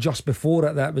just before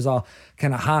it that was a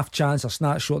kind of half chance, a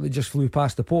snatch shot that just flew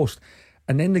past the post.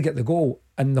 And then they get the goal,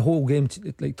 and the whole game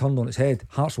turned on its head.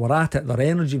 Hearts were at it, their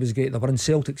energy was great, they were in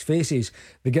Celtic's faces.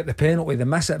 They get the penalty, they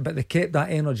miss it, but they kept that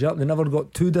energy up. They never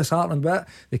got too disheartened with it.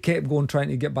 They kept going, trying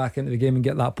to get back into the game and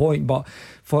get that point. But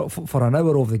for an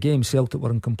hour of the game, Celtic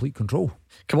were in complete control.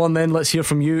 Come on then, let's hear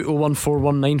from you.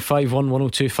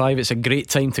 01419511025. It's a great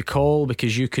time to call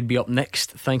because you could be up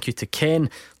next. Thank you to Ken.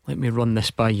 Let me run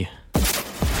this by you.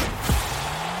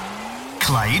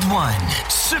 Clyde 1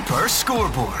 Super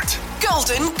Scoreboard.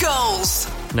 Golden Goals.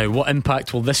 Now, what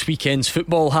impact will this weekend's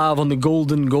football have on the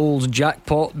Golden Goals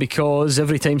jackpot? Because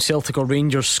every time Celtic or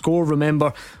Rangers score,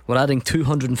 remember, we're adding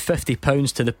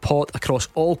 £250 to the pot across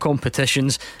all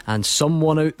competitions, and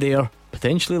someone out there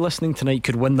potentially listening tonight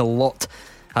could win the lot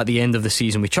at the end of the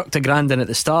season. We chucked £1,000 in at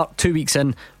the start. 2 weeks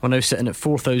in, we're now sitting at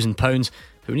 £4,000,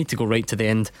 but we need to go right to the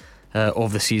end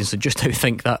of the season. So just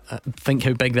think how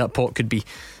big that pot could be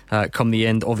come the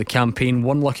end of the campaign.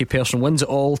 One lucky person wins it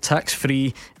all, tax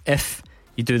free, if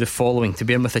you do the following. To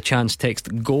be in with a chance, text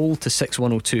GOAL to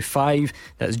 61025.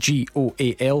 That's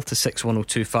GOAL to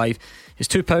 61025. It's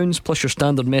 £2 plus your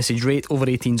standard message rate, over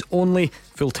 18s only.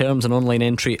 Full terms and online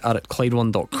entry are at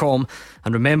Clyde1.com.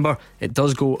 And remember, it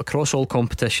does go across all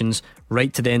competitions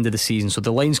right to the end of the season. So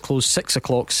the lines close 6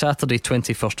 o'clock Saturday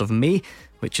 21st of May,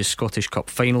 which is Scottish Cup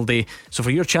final day. So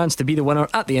for your chance to be the winner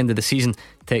at the end of the season,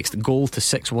 text GOAL to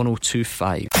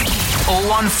 61025.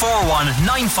 0141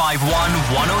 951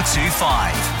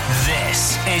 1025.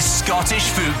 This is Scottish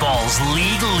football's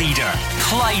league leader,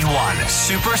 Clyde 1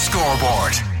 Super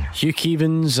Scoreboard. Hugh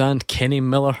Keevins and Kenny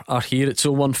Miller are here. It's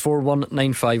 0141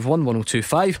 951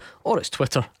 1025, or it's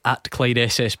Twitter at Clyde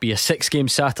SSB. A 6-game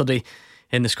Saturday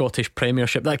in the Scottish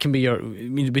Premiership. That can be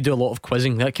we do a lot of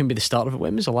quizzing. That can be the start of it.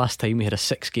 When was the last time we had a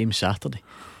 6-game Saturday?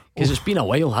 Because it's been a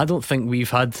while. I don't think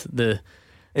we've had the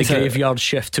the graveyard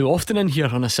shift too often in here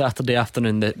on a Saturday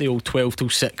afternoon, the old 12 till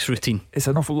 6 routine. It's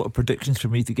an awful lot of predictions for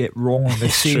me to get wrong on the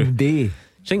same day. Do you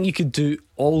think you could do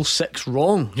all 6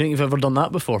 wrong? Do you think you've ever done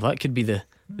that before? That could be the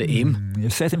aim. You're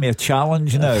setting me a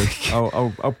challenge now.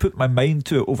 I'll put my mind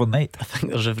to it overnight. I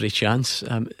think there's every chance.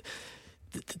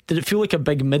 Did it feel like a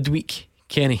big midweek,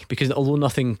 Kenny? Because although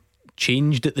nothing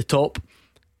changed at the top,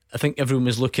 I think everyone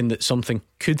was looking that something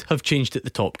could have changed at the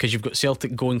top, because you've got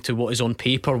Celtic going to what is on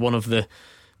paper one of the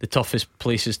toughest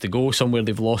places to go, somewhere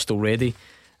they've lost already.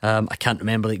 I can't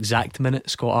remember the exact minute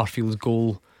Scott Arfield's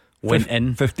goal went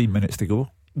in. 15 minutes to go.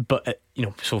 But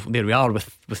so there we are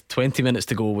with 20 minutes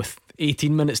to go, with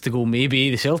 18 minutes to go. Maybe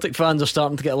the Celtic fans are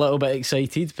starting to get a little bit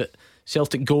excited, but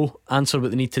Celtic go, answer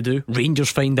what they need to do, Rangers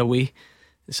find a way.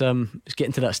 It's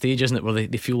getting to that stage, isn't it, where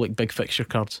they feel like big fixture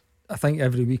cards. I think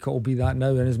every week it'll be that now,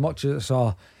 and as much as it's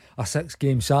a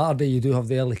 6-game Saturday, you do have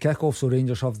the early kick-off, so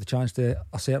Rangers have the chance to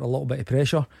assert a little bit of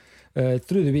pressure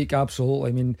through the week. Absolutely.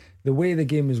 I mean, the way the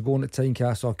game was going at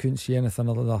Tynecastle, I couldn't see anything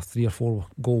other than a 3 or 4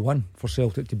 goal win for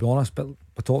Celtic, to be honest. But we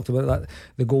talked about that,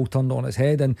 the goal turned on its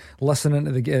head, and listening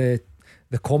to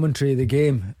the commentary of the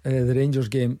game, the Rangers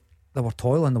game, they were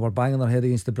toiling, they were banging their head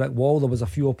against the brick wall. There was a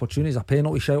few opportunities, a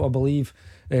penalty shout I believe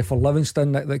for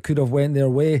Livingston that could have went their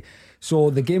way. So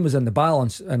the game was in the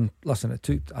balance, and listen, it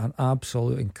took an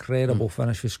absolute incredible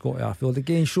finish for Scott Arfield.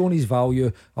 Again, showing his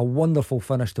value, a wonderful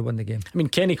finish to win the game. I mean,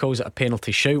 Kenny calls it a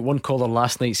penalty shout. One caller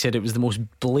last night said it was the most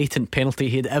blatant penalty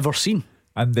he'd ever seen.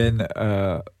 And then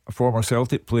a former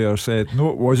Celtic player said no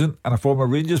it wasn't, and a former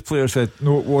Rangers player said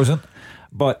no it wasn't.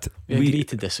 But we agree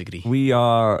to disagree. We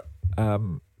are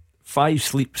 5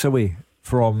 sleeps away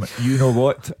from you know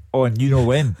what on you know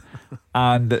when.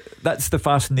 And that's the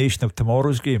fascination of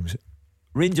tomorrow's games.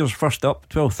 Rangers first up,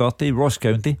 12:30, Ross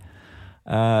County.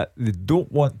 They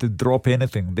don't want to drop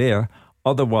anything there.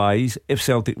 Otherwise, if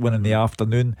Celtic win in the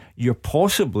afternoon, you're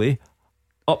possibly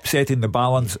upsetting the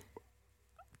balance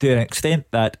to an extent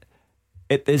that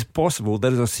it is possible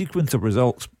there is a sequence of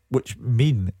results which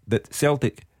mean that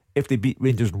Celtic, if they beat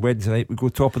Rangers on Wednesday night, would go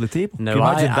top of the table. Now, can you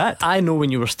imagine that? I know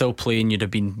when you were still playing, you'd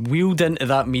have been wheeled into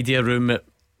that media room at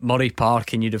Murray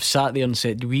Park, and you'd have sat there and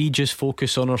said, we just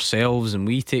focus on ourselves and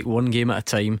we take one game at a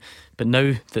time. But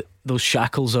now that those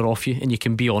shackles are off you and you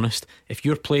can be honest, if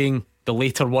you're playing the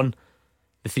later one,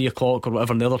 the 3 o'clock or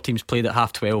whatever, and the other team's played at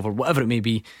 12:30 or whatever it may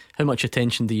be, how much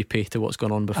attention do you pay to what's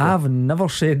going on before? I've never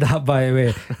said that, by the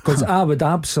way, because I would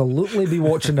absolutely be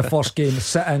watching the first game,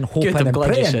 sitting hoping I'm and glad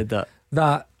praying you said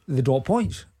that they drop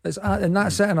points. And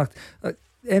that's sitting.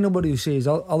 Anybody who says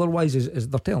otherwise is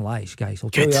they're telling lies, guys. I'll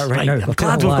tell you that right now. I'm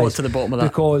glad we've got to the bottom of that.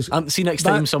 Because see, next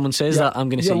time someone says that, I'm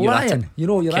going to say you're lying. at it. You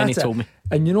know, you're Kenny at it. told me.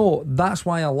 And you know, that's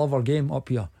why I love our game up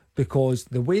here, because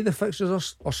the way the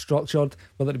fixtures are structured,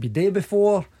 whether it be day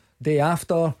before, day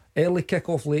after, early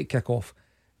kick-off, late kick-off,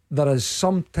 there is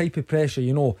some type of pressure.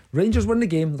 You know, Rangers win the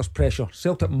game, there's pressure.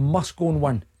 Celtic must go and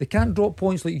win. They can't drop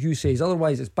points like Hugh says,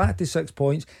 otherwise it's back to 6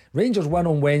 points. Rangers win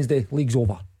on Wednesday, league's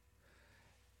over.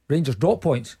 Rangers drop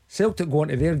points, Celtic go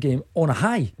into their game on a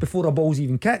high before a ball's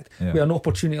even kicked. We have an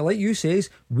opportunity, like you says,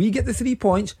 we get the 3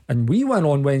 points and we win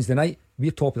on Wednesday night,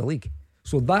 we're top of the league.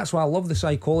 So that's why I love the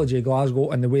psychology of Glasgow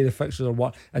and the way the fixtures are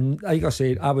worked. And like I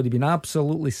said, I would have been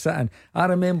absolutely sitting. I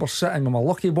remember sitting with my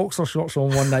lucky boxer shorts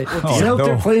on one night,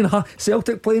 playing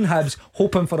Hibs,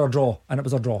 hoping for a draw, and it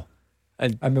was a draw.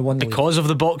 And we won the because league. of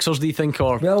the boxers, do you think?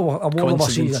 Or well, I wore them a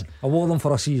season. I wore them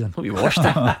for a season. Oh, you washed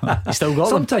them. You still got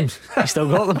them? Sometimes. You still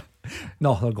got them?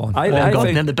 No, they're gone. I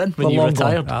gone in the bin when you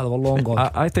retired. They were long gone.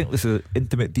 I think this is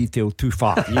intimate detail too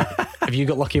far. Have you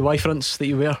got lucky wife fronts that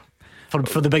you wear for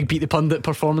the big Beat the Pundit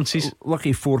performances?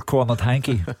 Lucky 4-cornered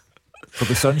hanky for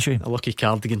the sunshine. A lucky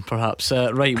cardigan, perhaps.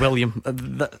 Right, William,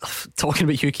 talking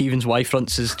about Hugh Keevins' Y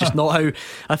fronts is just not how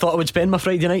I thought I would spend my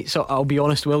Friday night, so I'll be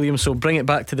honest, William, so bring it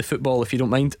back to the football if you don't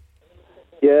mind.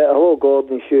 Yeah, hello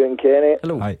Gordon, Hugh and Kenny.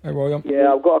 Hello. Hi William.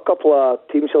 Yeah, I've got a couple of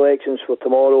team selections for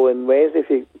tomorrow and Wednesday, if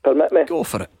you permit me. Go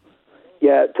for it.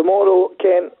 Yeah, tomorrow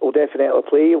Ken will definitely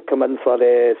play. He'll come in for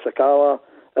Sakala.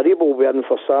 Aribo will be in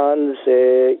for Sands.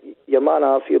 Your man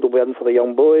Arfield will be in for the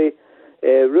young boy.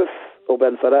 Roof will be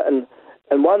in for it, and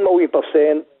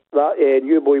 1,000,000% that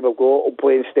new boy we've got will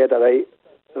play instead of Wright.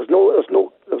 There's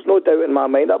no doubt in my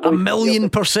mind. That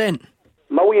 1,000,000%.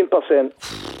 1,000,000%.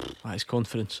 That is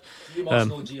confidence. You must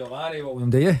know Giovanni, William,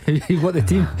 do you? You've got the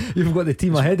team. You've got the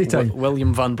team ahead of time.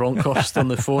 William Van Bronckhorst on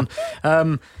the phone.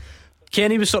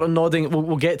 Kenny was sort of nodding.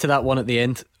 We'll get to that one at the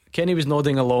end. Kenny was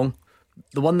nodding along.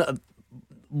 The one that I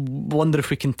wonder if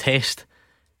we can test.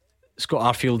 Scott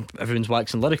Arfield, everyone's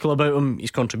waxing lyrical about him,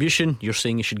 his contribution. You're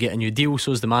saying he should get a new deal,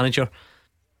 so is the manager.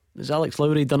 Has Alex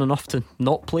Lowry done enough to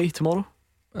not play tomorrow?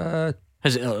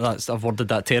 I've worded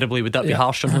that terribly. Would that be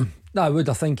harsh on him? No, I would.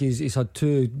 I think he's had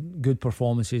 2 good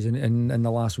performances in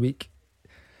the last week.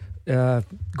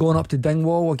 Going up to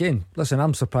Dingwall again. Listen,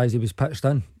 I'm surprised he was pitched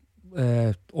in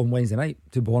on Wednesday night,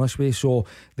 to be honest with you. So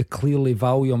they clearly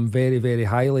value him very, very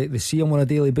highly. They see him on a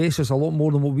daily basis a lot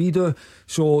more than what we do.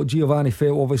 So Giovanni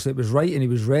felt obviously it was right and he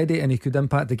was ready and he could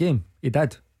impact the game. He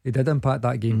did impact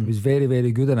that game. He was very,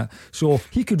 very good in it. So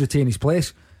he could retain his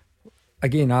place.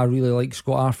 Again, I really like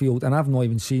Scott Arfield, and I've not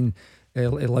even seen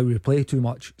Lowry play too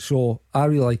much, so I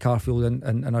really like Arfield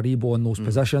and Aribo in those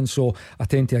positions. So I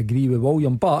tend to agree with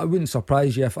William, but it wouldn't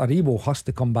surprise you if Aribo has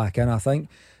to come back in. I think,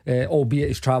 albeit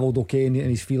he's travelled okay and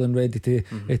he's feeling ready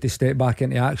to step back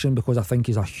into action, because I think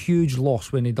he's a huge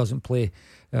loss when he doesn't play.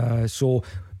 But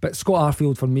Scott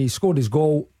Arfield for me scored his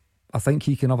goal. I think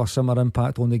he can have a similar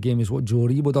impact on the game as what Joe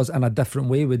Aribo does, in a different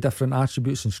way with different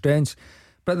attributes and strengths.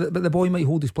 But the boy might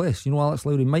hold his place. Alex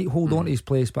Lowry might hold on to his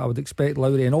place, but I would expect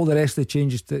Lowry and all the rest of the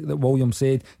changes that William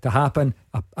said to happen,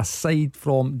 aside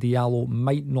from Diallo,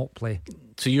 might not play.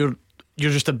 So you're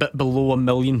just a bit below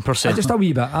 1,000,000%. Just a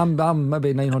wee bit. I'm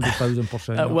maybe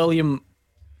 900,000%. William,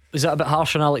 is that a bit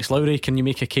harsh on Alex Lowry? Can you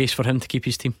make a case for him to keep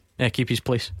his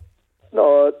place?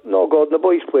 No, Gordon. The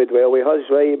boy's played well. He has,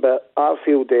 right, but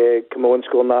Arfield come on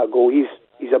scoring that goal. He's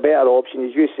a better option,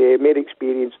 as you say, more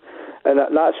experience. And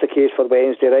that's the case for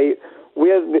Wednesday, right?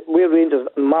 Where Rangers,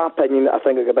 in my opinion, I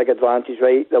think, have a big advantage,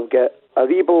 right? They'll get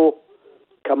Aribo,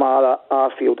 Kamara,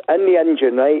 Arfield in the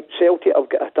engine, right? Celtic have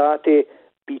got Hatate,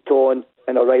 Beaton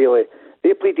and O'Reilly.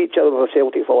 They played each other for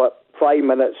Celtic for 5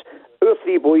 minutes. Our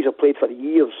 3 boys have played for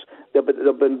years. They've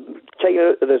been checking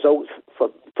out the results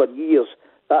for years.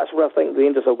 That's where I think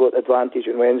Rangers have got the advantage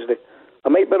on Wednesday. I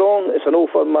might be wrong. It's an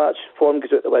all-firm match. Form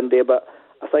goes out the window, but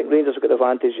I think Rangers have got the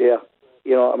advantage there.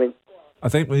 You know what I mean? I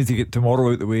think we need to get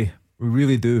tomorrow out the way. We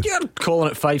really do. You're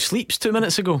calling it 5 sleeps 2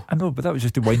 minutes ago. I know, but that was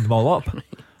just to wind them all up.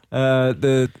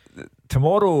 The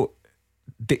tomorrow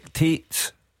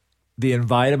dictates the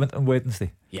environment on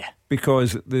Wednesday. Yeah.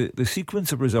 Because the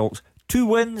sequence of results, 2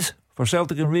 wins for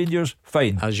Celtic and Rangers,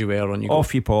 fine. As you were on your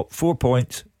off you pop. 4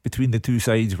 points between the 2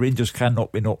 sides. Rangers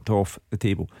cannot be knocked off the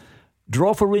table.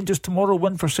 Draw for Rangers tomorrow,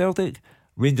 win for Celtic.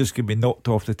 Rangers can be knocked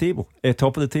off the table,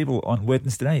 top of the table on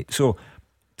Wednesday night. So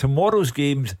tomorrow's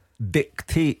games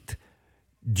dictate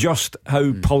just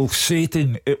how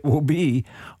pulsating it will be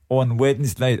on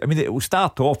Wednesday night. I mean, it will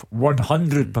start off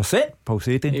 100%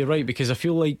 pulsating. You're right, because I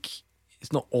feel like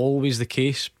it's not always the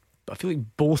case, but I feel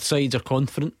like both sides are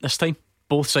confident this time.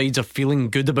 Both sides are feeling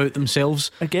good about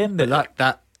themselves. Again,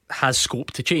 that has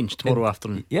scope to change tomorrow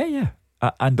afternoon. Yeah.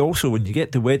 And also, when you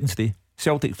get to Wednesday,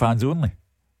 Celtic fans only.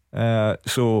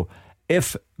 So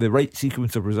if the right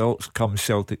sequence of results comes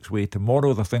Celtic's way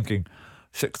tomorrow, they're thinking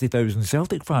 60,000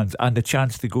 Celtic fans and a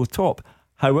chance to go top.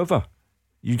 However,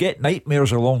 you get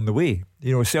nightmares along the way.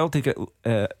 Celtic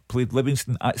played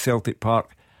Livingston at Celtic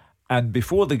Park, and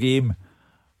before the game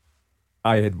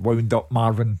I had wound up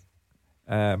Marvin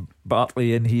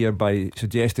Bartley in here by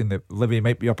suggesting that Livy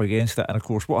might be up against it, and of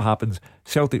course what happens,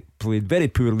 Celtic played very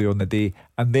poorly on the day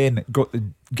and then got the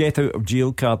get out of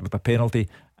jail card with a penalty,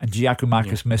 and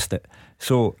Giacomakis missed it.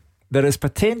 So there is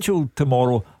potential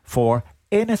tomorrow for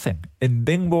anything in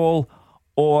Dingwall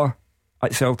or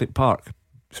at Celtic Park.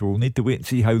 So we'll need to wait and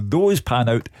see how those pan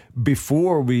out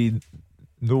before we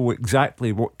know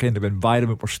exactly what kind of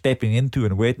environment we're stepping into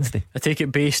on Wednesday. I take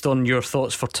it, based on your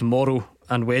thoughts for tomorrow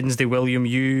and Wednesday, William,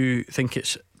 you think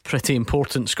it's pretty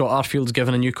important Scott Arfield's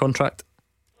given a new contract?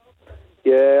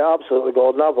 Yeah, absolutely,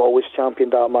 Gordon. I've always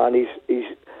championed that man. He's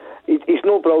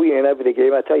no brilliant in every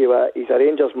game. I tell you what, he's a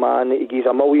Rangers man. He gives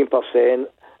 1,000,000%.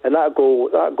 And that goal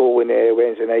in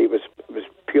Wednesday night was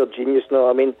pure genius. No,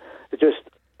 I mean, it's just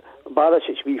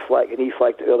Barisic wee flick, and he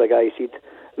flicked the other guy's head.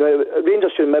 Now,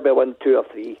 Rangers should maybe win 2 or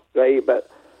 3, right? But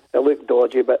it looked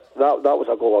dodgy. But that was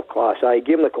a goal of class. I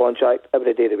gave him the contract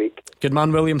every day of the week. Good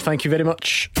man, William. Thank you very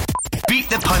much. Beat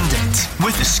the Pundit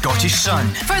with the Scottish Sun.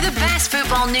 For the best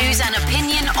football news and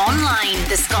opinion online,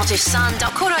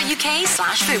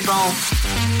 thescottishsun.co.uk/football.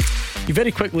 You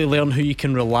very quickly learn who you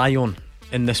can rely on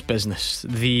in this business.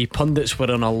 The pundits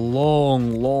were on a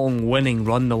long winning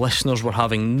run. The listeners were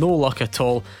having no luck at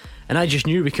all, and I just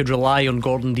knew we could rely on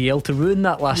Gordon DL to ruin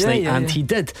that last night, and he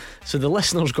did. So the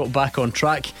listeners got back on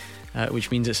track, which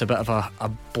means it's a bit of a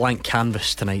blank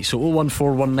canvas tonight. So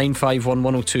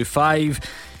 01419511025.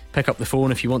 Pick up the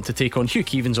phone if you want to take on Hugh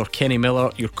Keevins or Kenny Miller.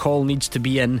 Your call needs to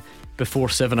be in before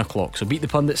 7 o'clock. So beat the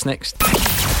pundits next.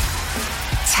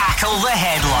 Tackle the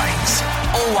headlines.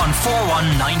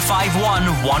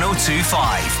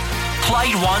 01419511025.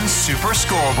 Clyde 1 Super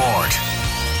Scoreboard.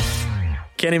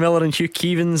 Kenny Miller and Hugh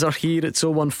Keevins are here. It's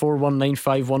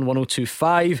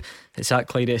 01419511025. It's at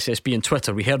Clyde SSB on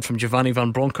Twitter. We heard from Giovanni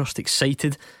Van Bronckhorst,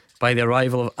 excited by the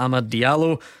arrival of Amad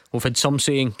Diallo. We've had some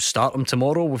saying start him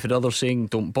tomorrow. We've had others saying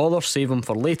don't bother, save him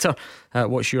for later.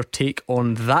 What's your take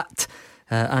on that?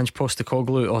 Ange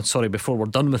Postecoglou, before we're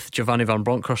done with Giovanni Van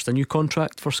Bronckhorst, a new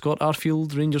contract for Scott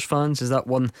Arfield, Rangers fans, is that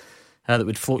one that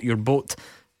would float your boat?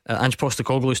 Ange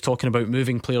Postecoglou is talking about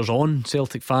moving players on.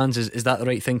 Celtic fans, is that the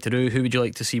right thing to do? Who would you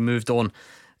like to see moved on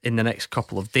in the next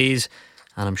couple of days?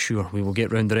 And I'm sure we will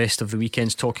get round the rest of the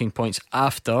weekend's talking points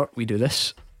after we do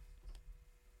this.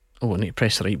 I need to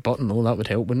press the right button. That would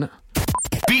help, wouldn't it?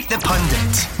 Beat the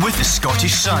Pundit with the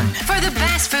Scottish Sun. For the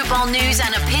best football news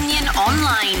and opinion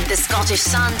online,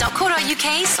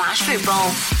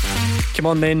 thescottishsun.co.uk/football. Come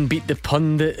on then, beat the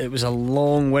pundit. It was a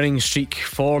long winning streak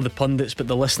for the pundits, but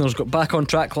the listeners got back on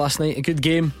track last night. A good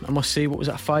game, I must say. What was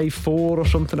it, a 5-4 or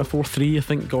something, a 4-3? I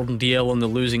think Gordon DL on the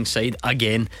losing side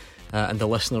again, and the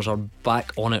listeners are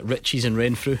back on it. Richie's in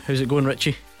Renfrew. How's it going,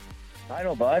 Richie? Aye,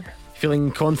 not bad.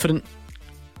 Feeling confident?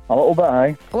 A little bit,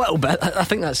 aye. A little bit. I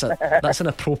think that's an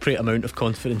appropriate amount of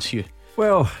confidence, Hugh.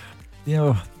 Well,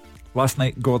 last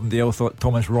night Gordon Dale thought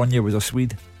Thomas Ronja was a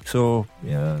Swede. So,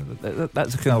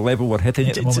 that's the kind of level we're hitting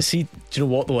at the moment. Do you know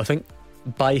what though? I think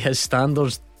by his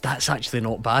standards, that's actually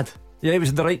not bad. Yeah, he was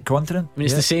in the right continent. I mean,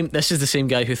 it's the same. This is the same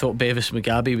guy who thought Bevis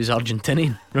Mugabe was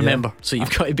Argentinian. Remember, so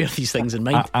you've got to bear these things in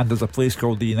mind. And there's a place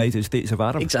called the United States of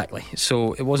Arab. Exactly.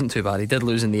 So it wasn't too bad. He did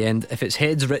lose in the end. If it's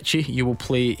heads, Richie, you will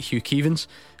play Hugh Keevins,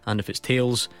 and if it's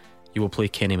tails, you will play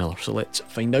Kenny Miller. So let's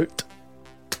find out.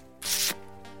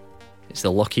 It's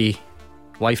the lucky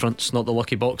Y-fronts, not the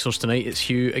lucky boxers tonight. It's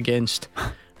Hugh against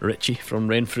Richie from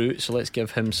Renfrew. So let's give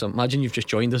him some. Imagine you've just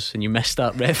joined us and you missed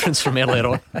that reference from earlier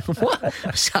on.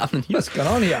 What's happening here? What's going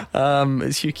on here?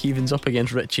 It's Hugh Keevins up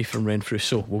against Richie from Renfrew.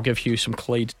 So we'll give Hugh some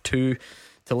Clyde 2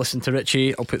 to listen to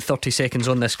Richie. I'll put 30 seconds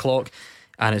on this clock,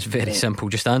 and it's very simple.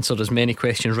 Just answer as many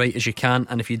questions right as you can,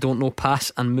 and if you don't know,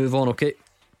 pass and move on, okay?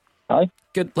 Aye.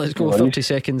 Good, let's go. 30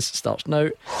 seconds starts now.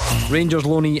 Rangers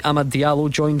loanee Amad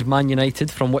Diallo joined Man United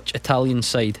from which Italian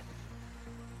side?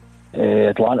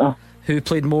 Atlanta. Who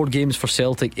played more games for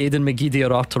Celtic, Aidan McGeady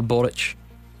or Artur Boric?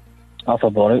 Artur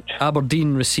Boric.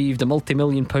 Aberdeen received a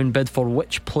multi-million-pound bid for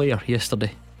which player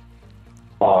yesterday?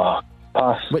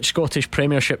 Pass. Which Scottish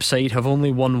Premiership side have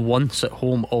only won once at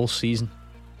home all season?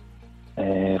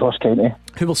 Ross County.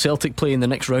 Who will Celtic play in the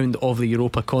next round of the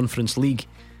Europa Conference League?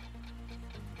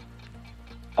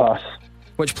 Pass.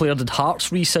 Which player did Hearts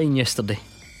re-sign yesterday?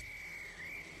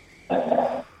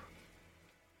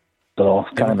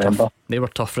 Can't remember. They were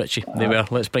tough, Richie. They were.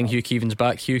 Let's bring Hugh Keevins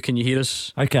back. Hugh, can you hear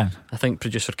us? I can. I think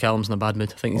producer Callum's in a bad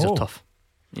mood. I think these are tough.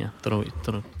 Yeah, don't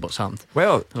know what's happened.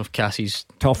 Well, don't know if Cassie's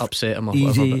tough, upset him or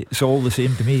easy, whatever, it's all the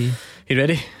same to me. You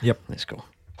ready? Yep. Let's go.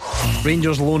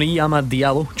 Rangers loanee Amad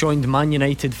Diallo joined Man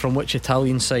United from which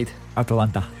Italian side?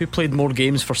 Atalanta. Who played more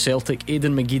games for Celtic,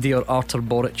 Aidan McGeady or Artur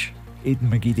Boric? Aidan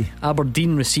McGeady.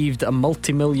 Aberdeen received a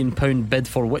multi-million-pound bid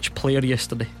for which player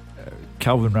yesterday?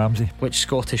 Calvin Ramsey. Which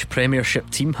Scottish Premiership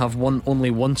team have won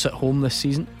only once at home this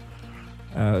season?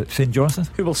 St Johnstone.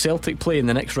 Who will Celtic play in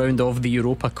the next round of the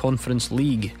Europa Conference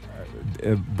League?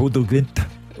 Bodo Glimt.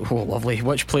 Oh, lovely.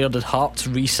 Which player did Hearts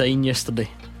re-sign yesterday?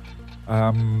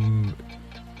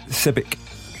 Civic.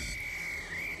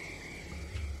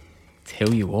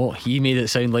 Tell you what, he made it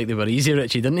sound like they were easy,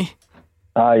 Richie, didn't he?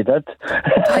 He did.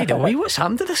 By the way, what's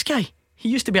happened to this guy? He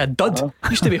used to be a dud. He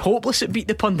used to be hopeless at Beat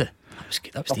the Pundit.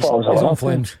 That was decent. He's on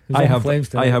flames. I have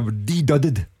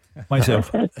de-dudded myself.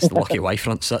 It's the lucky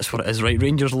Y-fronts, that's what it is. Right,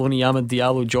 Rangers loanee Amad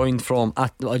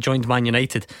Diallo joined Man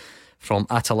United from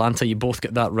Atalanta. You both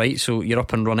get that right, so you're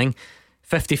up and running.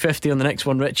 50-50 on the next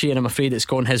one, Richie, and I'm afraid it's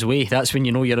gone his way. That's when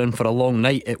you know you're in for a long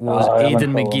night. It was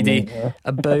Aidan McGeady,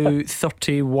 about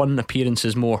 31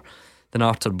 appearances more than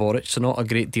Artur Boric, so not a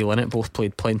great deal in it. Both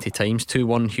played plenty times.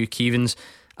 2-1 Hugh Keevins.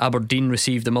 Aberdeen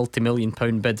received a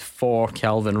multi-million-pound bid for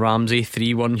Calvin Ramsey.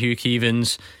 3-1 Hugh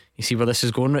Keevins. You see where this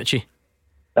is going, Richie?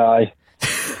 Aye.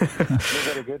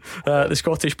 Very good. The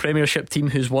Scottish Premiership team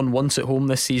who's won once at home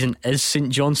this season is St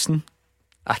Johnstone.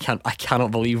 I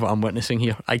cannot believe what I'm witnessing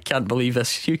here. I can't believe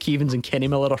this. Hugh Keevins and Kenny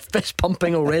Miller are fist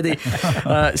pumping already.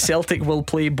 Celtic will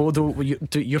play Bodo.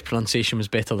 Your pronunciation was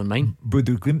better than mine.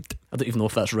 Bodo Glimt. I don't even know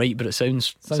if that's right, but it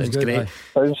sounds good, great.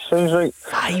 Sounds right.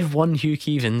 5-1 Hugh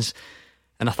Keevins.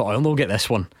 And I thought, I'll not get this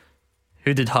one.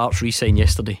 Who did Hearts re-sign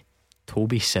yesterday?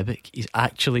 Toby Civic. He's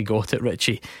actually got it,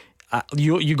 Richie.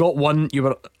 You got one. You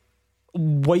were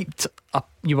wiped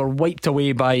up. You were wiped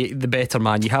away by the better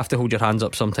man. You have to hold your hands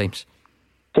up sometimes.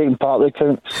 Taking part of the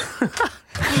counts.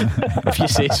 If you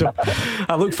say so.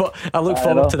 I look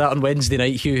forward to that on Wednesday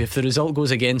night, Hugh. If the result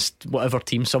goes against whatever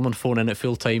team, someone phone in at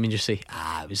full time and just say,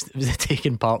 it was the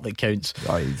taking part that counts.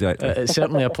 Right, exactly. It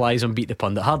certainly applies on Beat the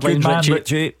Pundit. Hard Good lines, man,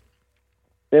 Richie. Richie.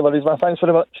 No worries, man. Thanks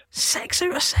very much. 6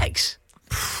 out of 6.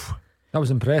 That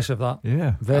was impressive, that.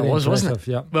 Yeah. Very It was, impressive, wasn't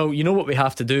it? yeah. Well, you know what we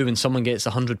have to do when someone gets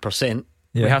 100%?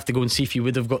 Yeah. We have to go and see if you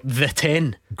would have got the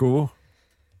 10. Go.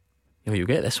 Oh, you'll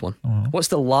get this one. What's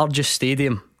the largest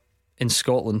stadium in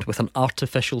Scotland with an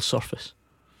artificial surface?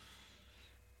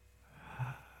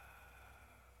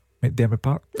 McDermott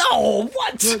Park. No,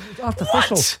 what?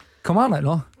 Artificial. What? Kilmarnock,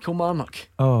 no? Kilmarnock.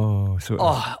 Oh, so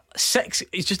 6.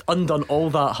 He's just undone all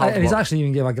that hard And he's work. actually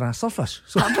even gave a grass surface.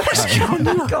 So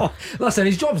God. listen,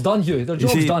 his job's done, Hugh. Their you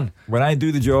job's see, done. when I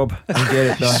do the job, I get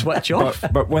it done. Switch off.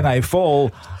 But when I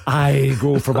fall, I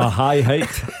go from a high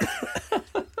height.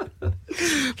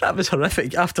 That was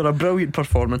horrific after a brilliant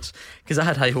performance, because I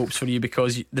had high hopes for you,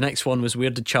 because the next one was,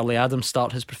 where did Charlie Adams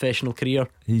start his professional career?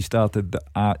 He started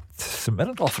at St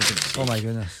Mirren. Oh my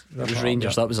goodness. It was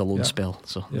Rangers. That was a loan spell.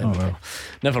 So well.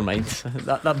 never mind.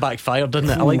 That backfired,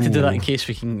 didn't it? I like to do that in case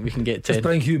we can get 10. Just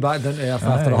bring Hugh back down to earth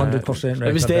after 100%.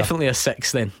 It was definitely a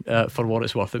 6 then, for what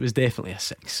it's worth. It was definitely a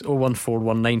 6.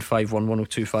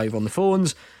 01419511025 on the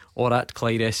phones, or at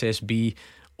Clyde SSB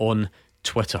on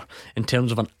Twitter. In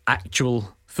terms of an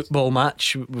actual football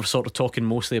match, we're sort of talking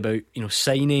mostly about,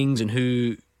 signings and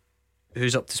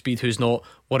who's up to speed, who's not,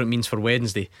 what it means for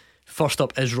Wednesday. First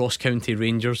up is Ross County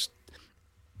Rangers.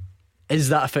 Is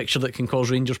that a fixture that can cause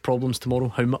Rangers problems tomorrow?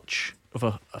 How much of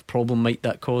a problem might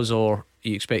that cause, or are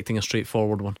you expecting a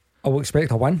straightforward one? I will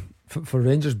expect a win for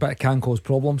Rangers, but it can cause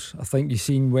problems. I think you've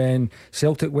seen when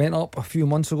Celtic went up a few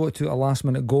months ago, it took a last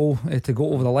minute goal to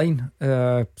go over the line.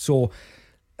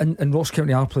 And Ross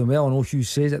County are playing well. I know Hugh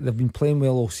says it, they've been playing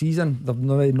well all season. They've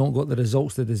not got the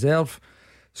results they deserve.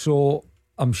 So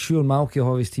I'm sure Malky will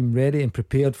have his team ready and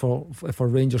prepared for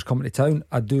Rangers coming to town.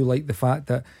 I do like the fact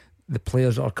that the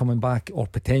players that are coming back, or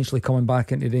potentially coming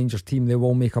back into the Rangers team, they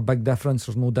will make a big difference.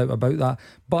 There's no doubt about that.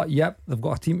 But yep, they've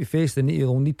got a team to face.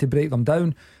 They'll need to break them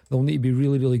down. They'll need to be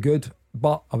really, really good.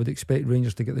 But I would expect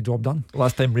Rangers to get the job done.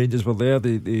 Last time Rangers were there,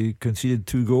 they conceded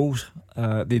 2 goals.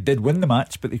 They did win the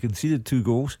match, but they conceded 2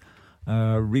 goals.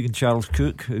 Regan Charles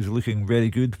Cook is looking very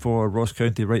good for Ross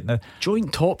County right now.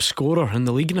 Joint top scorer in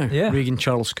the league now, Regan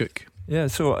Charles Cook. Yeah,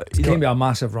 so it's going to be a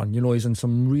massive run. He's in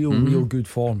some real good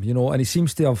form. And he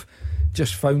seems to have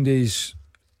just found his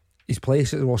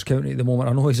place at Ross County at the moment.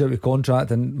 I know he's out of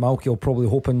contract, and Malky will probably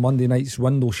hoping Monday night's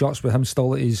window shuts with him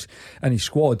still in his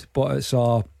squad. But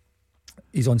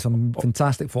he's on some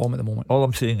fantastic form at the moment. All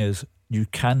I'm saying is you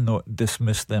cannot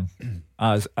dismiss them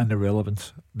as an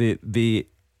irrelevance. They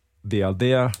are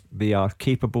there. They are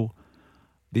capable.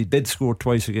 They did score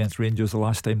twice against Rangers the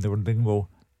last time they were in Dingwall,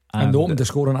 and they opened to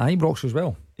score on Ibrox as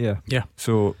well. Yeah.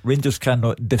 So Rangers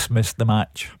cannot dismiss the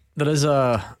match. There is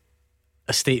a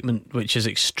statement which is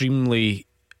extremely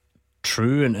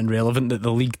true and relevant, that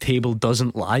the league table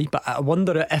doesn't lie. But I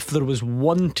wonder if there was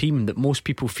one team that most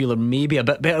people feel are maybe a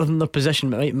bit better than their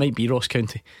position, it might be Ross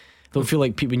County. Don't feel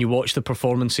like when you watch the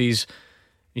performances,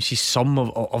 you see some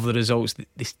of the results,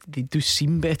 they do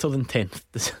seem better than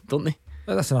 10th, don't they?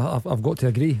 Listen, I've got to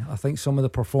agree. I think some of the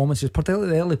performances,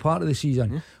 particularly the early part of the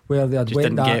season, where they had just went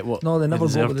didn't that, get what they never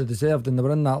they got what they deserved, and they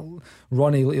were in that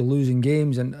run of losing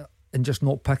games and just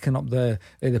not picking up the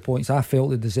points I felt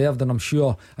they deserved. And I'm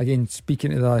sure, again,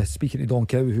 speaking to Don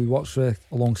Cowie, who works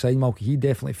alongside Malky, he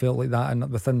definitely felt like that,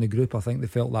 and within the group I think they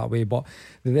felt that way. But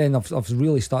then I've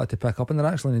really started to pick up, and they're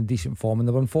actually in decent form, and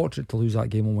they were unfortunate to lose that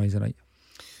game on Wednesday night.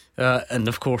 And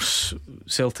of course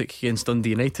Celtic against Dundee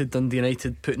United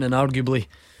putting in arguably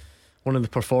one of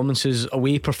the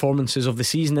away performances of the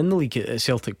season in the league at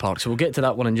Celtic Park. So we'll get to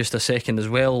that one in just a second as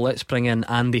well. Let's bring in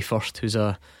Andy first, who's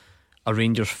a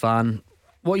Rangers fan.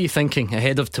 What are you thinking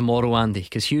ahead of tomorrow, Andy?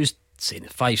 Because Hugh's saying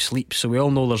 5 sleeps, so we all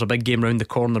know there's a big game round the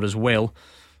corner as well.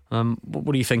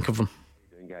 What do you think of them?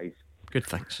 How you doing, guys? Good,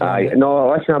 thanks.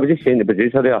 No, listen, I was just saying to the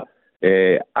producer there,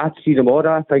 I'd see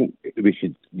tomorrow. I think we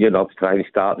should try and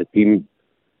start the team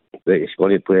that is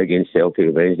going to play against Celtic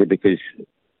on Wednesday, because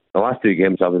the last 2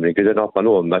 games haven't been good enough. I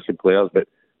know I'm missing players, but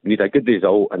we need a good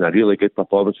result and a really good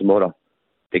performance tomorrow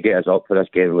to get us up for this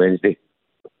game on Wednesday.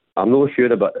 I'm not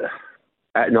sure about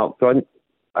hitting up front.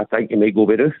 I think he may go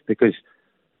with Roof, because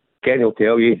Kenny will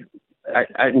tell you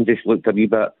it just looked a wee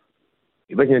bit,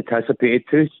 he wasn't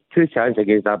anticipated. Two chances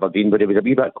against Aberdeen, but he was a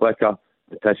wee bit quicker,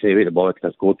 anticipated the ball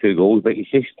to score 2 goals, but he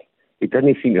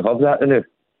didn't seem to have that now.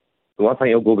 So I think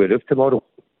he'll go with Roof tomorrow.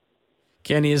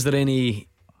 Kenny, is there any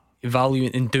value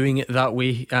in doing it that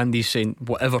way? And he's saying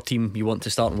whatever team you want to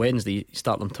start on Wednesday,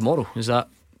 start them tomorrow. Is that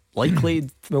likely?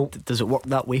 Well, does it work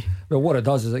that way? Well, what it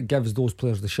does is it gives those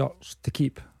players the shirts to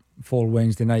keep for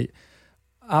Wednesday night.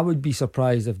 I would be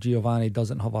surprised if Giovanni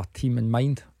doesn't have a team in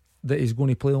mind that he's going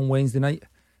to play on Wednesday night.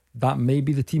 That may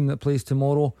be the team that plays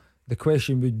tomorrow. The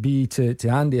question would be to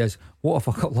Andy is, what if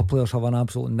a couple of players have an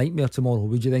absolute nightmare tomorrow?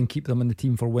 Would you then keep them in the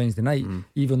team for Wednesday night,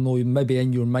 even though maybe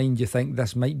in your mind you think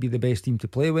this might be the best team to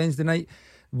play Wednesday night?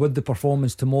 Would the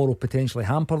performance tomorrow potentially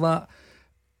hamper that?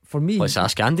 For me, let's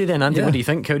ask Andy then. Andy, what do you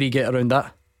think? How do you get around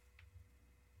that?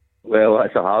 Well,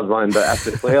 that's a hard one, but if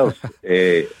the players,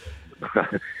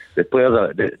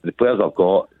 the players I've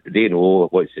got, they know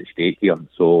what's at stake here.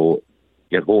 So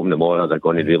you're hoping tomorrow they're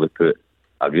going to really put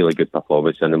a really good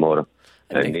performance in tomorrow,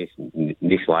 and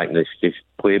no slackness. Just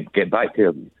play, get back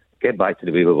to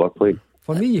the way we were playing.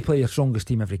 For me, you play your strongest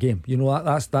team every game. You know,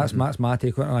 that's my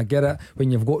take on it, and I get it. When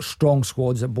you've got strong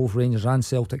squads that both Rangers and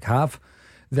Celtic have,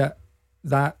 that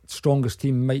strongest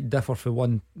team might differ for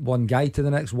one guy to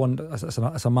the next one.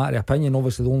 It's a matter of opinion.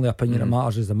 Obviously, the only opinion that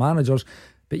matters is the manager's.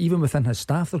 But even within his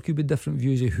staff, there could be different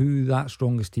views of who that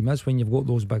strongest team is when you've got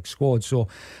those big squads. So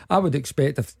I would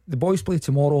expect if the boys play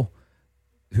tomorrow,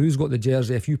 who's got the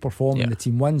jersey, if you perform and the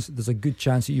team wins, there's a good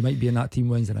chance that you might be in that team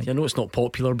Wednesday night. I know it's not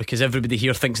popular because everybody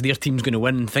here thinks their team's going to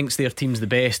win, thinks their team's the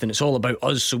best, and it's all about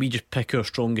us, so we just pick our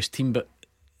strongest team. But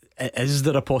is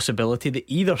there a possibility that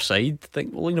either side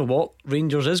think, well, you know what,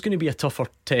 Rangers is going to be a tougher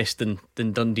test than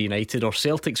Dundee United, or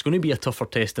Celtic's going to be a tougher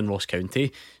test than Ross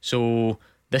County, so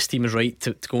this team is right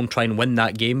to go and try and win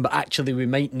that game, but actually we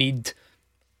might need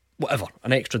whatever,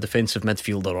 an extra defensive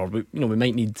midfielder, or we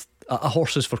might need a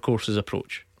horses for courses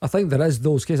approach. I think there is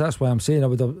those cases. That's why I'm saying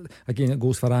again, it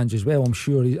goes for Ange as well. I'm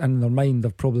sure in their mind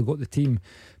they've probably got the team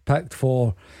picked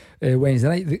for Wednesday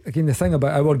night. Again, the thing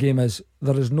about our game is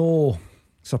there is no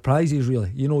surprises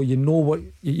really. You know what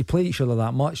you play each other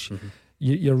that much.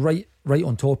 You're right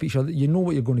on top of each other. You know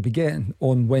what you're going to be getting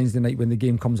on Wednesday night when the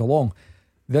game comes along.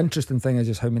 The interesting thing is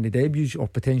just how many debuts or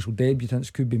potential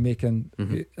debutants could be making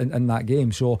in that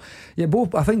game. So yeah,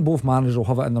 I think both managers will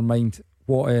have it in their mind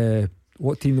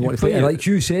what team they want to play. Like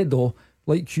Hugh said though,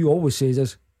 like Hugh always says,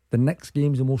 is the next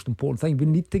game's the most important thing. We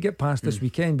need to get past this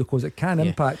weekend because it can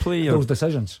impact those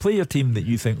decisions. Play your team that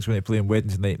you think is going to play on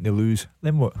Wednesday night and they lose,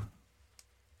 then what?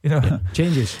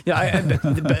 Changes.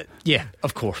 But yeah,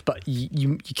 of course. But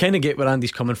you kind of get where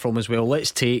Andy's coming from as well.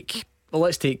 Let's take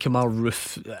Kamal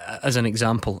Roof as an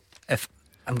example. If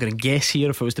I'm going to guess here,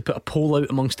 if I was to put a poll out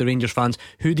amongst the Rangers fans,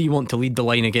 who do you want to lead the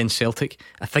line against Celtic?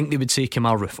 I think they would say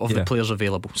Kamal Roof of the players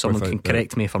available. Someone can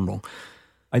correct me if I'm wrong.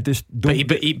 I just don't.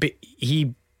 But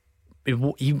he's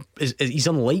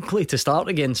unlikely to start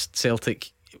against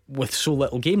Celtic with so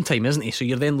little game time, isn't he? So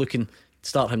you're then looking to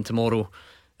start him tomorrow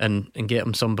and get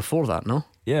him some before that, no?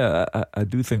 Yeah, I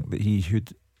do think that he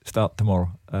should start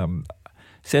tomorrow.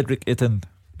 Cedric Itten,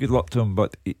 good luck to him,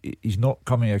 but he's not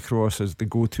coming across as the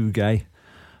go-to guy.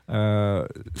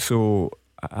 So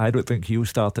I don't think he'll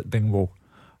start at Dingwall.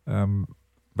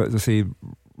 But as I say,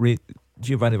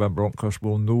 Giovanni Van Bronckhorst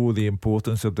will know the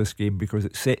importance of this game because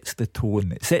it sets the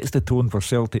tone. It sets the tone for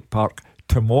Celtic Park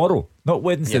tomorrow, not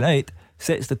Wednesday night.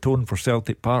 Sets the tone for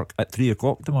Celtic Park at 3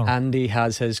 o'clock tomorrow. Andy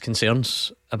has his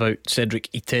concerns about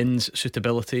Cedric Eten's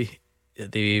suitability. Are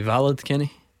they valid,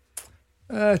 Kenny?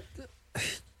 I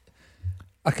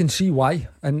can see why,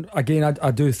 and again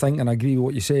I do think, and I agree with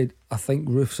what you said, I think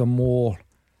Roof's a more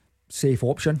safe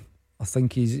option. I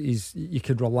think he's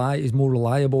more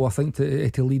reliable. I think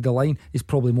to lead the line. He's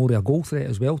probably more of a goal threat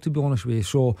as well, to be honest with you.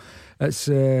 So it's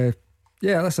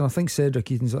listen, I think Cedric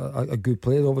Eaton's a good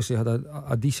player. Obviously had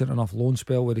a decent enough loan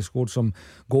spell where he scored some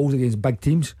goals against big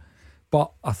teams,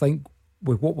 but I think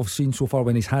with what we've seen so far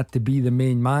when he's had to be the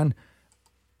main man,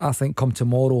 I think come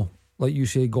tomorrow, like you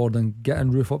say, Gordon, getting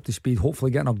Roof up to speed,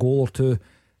 hopefully getting a goal or two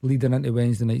leading into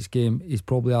Wednesday night's game, is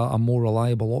probably a more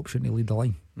reliable option to lead the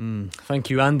line.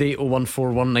 Thank you, Andy.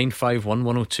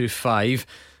 01419511025.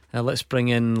 Let's bring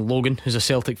in Logan, who's a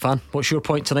Celtic fan. What's your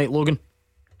point tonight, Logan?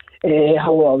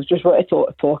 Hello, I was just wanting to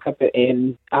talk about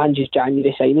Ange's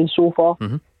January signing so far.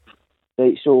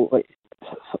 Right, so like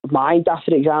Maida,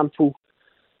 for example,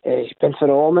 it's been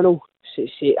phenomenal.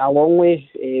 Along with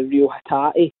Rio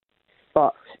Hatate,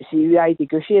 but see Uidi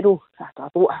Gushiro,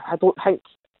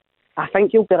 I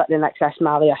think he'll be like the next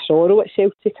Ismaila Soro at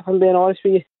Celtic, if I'm being honest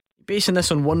with you. Basing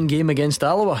this on one game against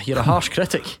Alloa, you're a harsh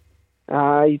critic.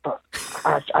 Aye, but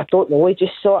I don't know, he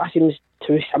just sort of seems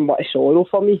too somewhat Soro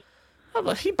for me.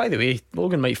 By the way,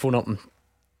 Logan might phone up in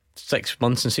 6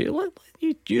 months and say,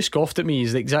 you scoffed at me,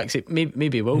 he's the exact same.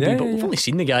 Maybe he will be, but we've only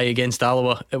seen the guy against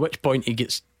Alloa, at which point he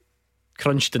gets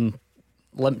crunched and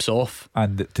limps off.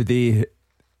 And today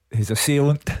his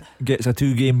assailant gets a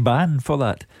 2-game ban for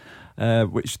that,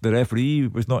 which the referee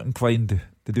was not inclined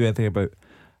to do anything about.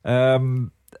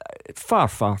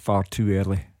 Far too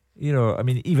early. You know, I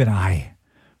mean, even I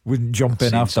wouldn't jump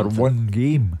in after one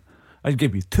game. I'd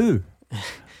give you 2.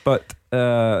 But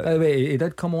by the way, he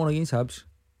did come on against Hibs.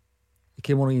 He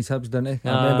came on against Hibs, didn't he?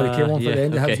 I remember he came on for the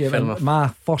end of Hibs game, and my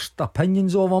first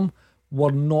opinions of him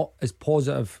were not as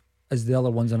positive as the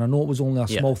other ones, and I know it was only a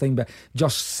small thing, but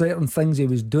just certain things he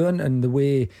was doing and the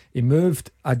way he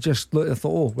moved, I just looked and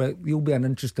thought, oh well, he'll be an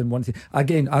interesting one.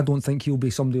 Again, I don't think he'll be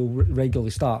somebody who'll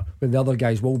regularly start, but the other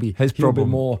guys will be. He'll be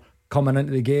more coming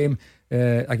into the game.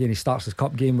 Again, he starts his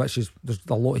cup game, which is, there's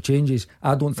a lot of changes.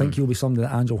 I don't think he'll be somebody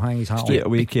that Ange will hang his hat straight on.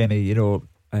 Away, Kenny, you know,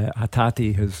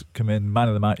 Hatate has come in man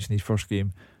of the match in his first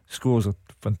game, scores a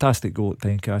fantastic goal at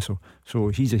Tynecastle, so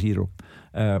he's a hero.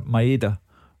 Maeda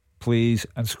plays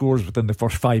and scores within the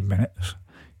first 5 minutes.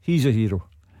 He's a hero.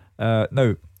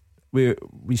 Now we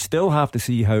still have to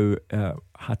see how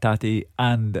Hatate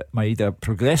and Maeda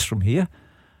progress from here.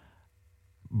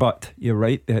 But you're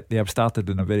right, they have started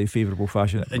in a very favourable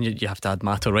fashion. And you have to add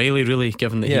Matt O'Reilly, really,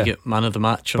 given that he get man of the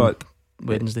match on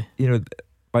Wednesday. You know,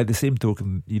 by the same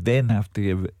token, you then have to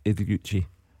give Ideguchi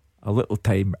a little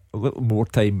more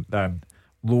time than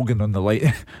Logan on the light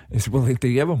is willing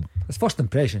to give him. It's first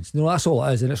impressions. You know, that's all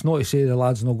it is. And it's not to say the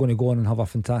lad's not going to go on and have a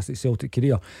fantastic Celtic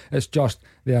career. It's just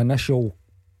the initial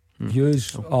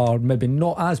views are maybe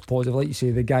not as positive, like you say,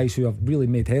 the guys who have really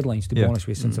made headlines, to be honest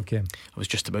with you, since I've came. I was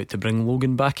just about to bring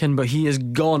Logan back in, but he is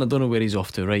gone. I don't know where he's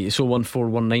off to. Right, it's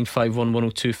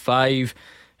 01419511025.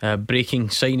 Breaking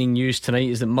signing news tonight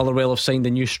is that Motherwell have signed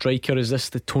a new striker. Is this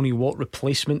the Tony Watt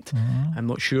replacement? I'm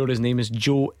not sure. His name is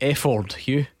Joe Efford.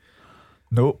 Hugh?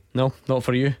 No, not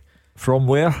for you. From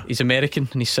where? He's American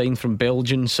and he's signed from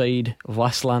Belgian side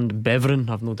Waasland Beveren.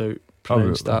 I've no doubt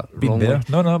pronounced that been wrongly. There.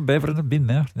 No, Beveren have been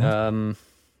there. Yeah.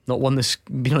 Not one that's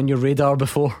been on your radar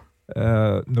before.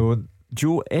 No,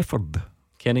 Joe Efford.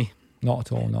 Kenny? Not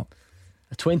at all. Not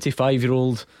a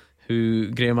 25-year-old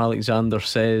who Graham Alexander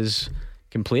says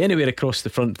can play anywhere across the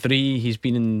front three. He's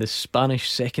been in the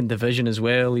Spanish second division as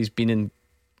well. He's been in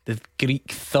the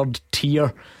Greek third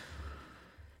tier,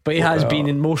 but he has been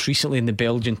in most recently in the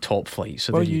Belgian top flight.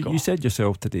 So there you go. You said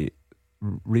yourself today,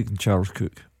 Regan Charles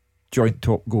Cook, joint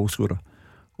top goal scorer.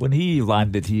 When he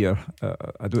landed here,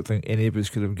 I don't think any of us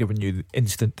could have given you the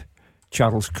instant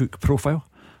Charles Cook profile.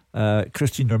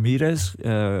 Christian Ramirez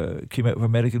came out of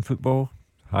American football,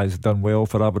 has done well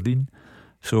for Aberdeen.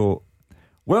 So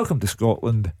welcome to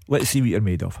Scotland. Let's see what you're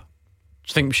made of. Do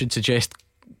you think we should suggest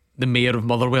the mayor of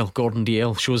Motherwell, Gordon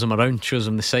DL, shows him around, shows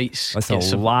him the sights? That's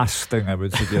the last thing I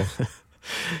would suggest.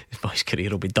 His career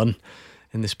will be done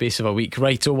in the space of a week.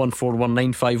 Right,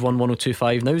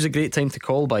 01419511025. Now's a great time to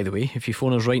call, by the way. If you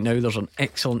phone us right now, there's an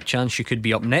excellent chance you could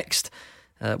be up next.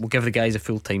 We'll give the guys a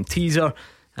full-time teaser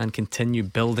and continue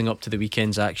building up to the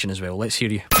weekend's action as well. Let's hear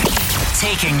you.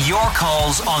 Taking your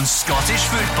calls on Scottish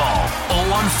football.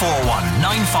 0141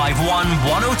 951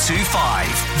 1025.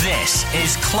 This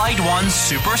is Clyde One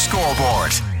Super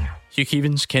Scoreboard. Hugh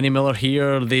Keevins, Kenny Miller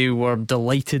here. They were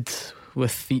delighted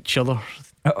with each other.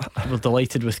 We're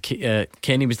delighted with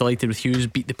Kenny was delighted with Hugh's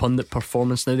Beat the Pundit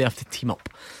performance. Now they have to team up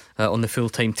on the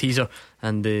full-time teaser,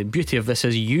 and the beauty of this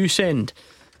is you send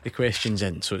the questions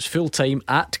in, so it's fulltime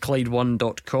at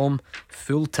Clyde1.com,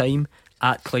 fulltime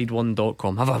at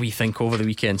Clyde1.com. Have a wee think over the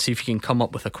weekend, see if you can come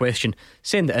up with a question,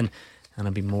 send it in, and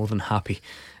I'll be more than happy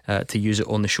to use it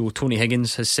on the show. Tony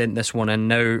Higgins has sent this one in.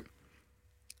 Now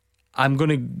I'm going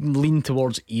to lean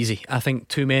towards easy. I think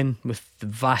two men with the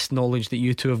vast knowledge that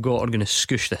you two have got are going to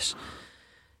scoosh this,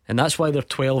 and that's why they're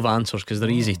 12 answers, because they're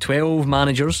easy. 12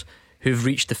 managers who've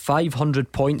reached the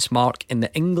 500 points mark in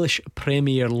the English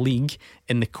Premier League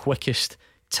in the quickest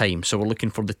time. So we're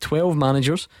looking for the 12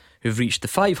 managers who've reached the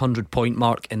 500 point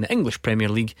mark in the English Premier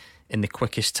League in the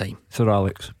quickest time. Sir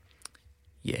Alex.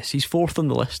 Yes, he's fourth on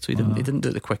the list, so he didn't do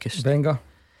it the quickest. Wenger.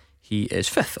 He is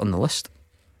fifth on the list.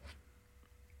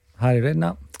 Harry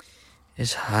Redknapp.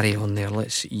 Is Harry on there?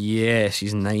 Yes,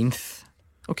 he's ninth.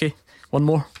 Okay, one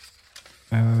more.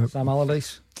 Sam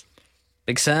Allardyce.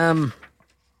 Big Sam.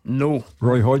 No.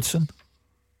 Roy Hodgson.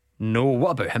 No.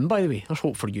 What about him, by the way? There's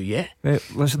hope for you yet.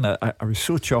 Listen, I was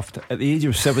so chuffed. At the age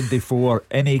of 74,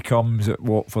 in he comes at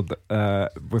Watford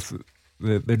with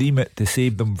the remit to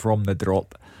save them from the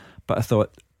drop. But I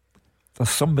thought,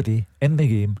 there's somebody in the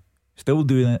game still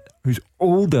doing it who's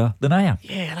older than I am.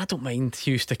 Yeah, and I don't mind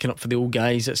Hugh sticking up for the old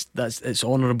guys. It's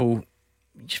honourable.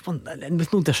 Just want, and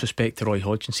with no disrespect to Roy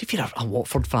Hodgson, see if you're a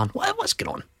Watford fan, what's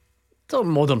going on? It's not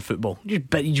modern football. You're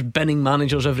just binning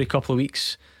managers every couple of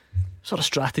weeks. sort of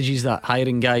strategies that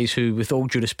hiring guys who, with all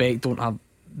due respect, don't have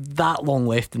that long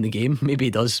left in the game? Maybe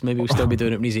he does. Maybe he'll still be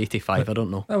doing it when he's 85. I don't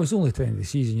know. That was only 20 of the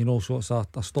season, so it's a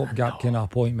stopgap kind of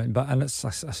appointment. And it's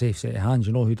a safe set of hands,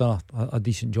 who done a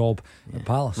decent job at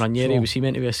Palace. Ranieri, was he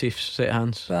meant to be a safe set of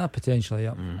hands? Potentially,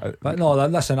 yeah. But no,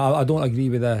 listen, I don't agree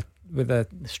with the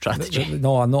strategy.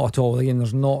 No, not at all. Again,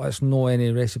 it's no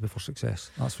any recipe for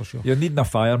success. That's for sure. You're needing a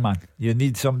fireman. You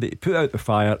need somebody to put out the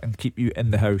fire and keep you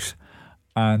in the house.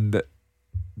 And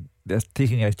they're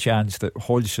taking a chance that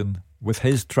Hodgson, with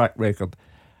his track record,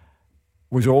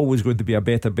 was always going to be a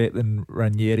better bet than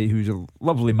Ranieri, who's a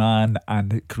lovely man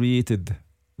and created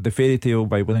the fairy tale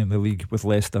by winning the league with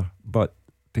Leicester. But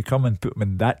to come and put him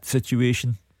in that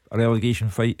situation, a relegation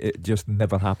fight, it just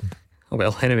never happened. Oh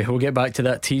well, anyway, we'll get back to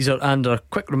that teaser. And a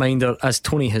quick reminder, as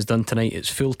Tony has done tonight, it's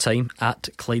full time at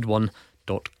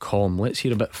Clyde1.com. Let's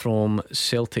hear a bit from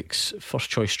Celtic's first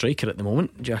choice striker at the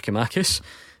moment, Giakoumakis.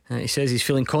 He says he's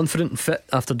feeling confident and fit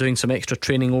after doing some extra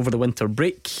training over the winter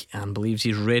break and believes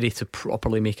he's ready to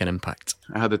properly make an impact.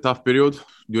 I had a tough period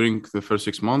during the first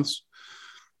 6 months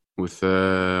with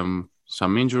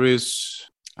some injuries.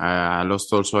 I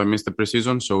missed the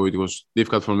pre-season, so it was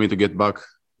difficult for me to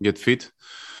get fit.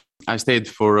 I stayed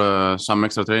for some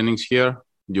extra trainings here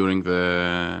during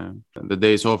the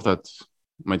days off that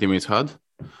my teammates had.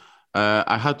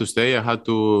 I had to stay. I had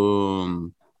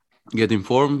to get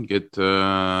informed, get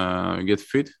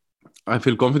fit. I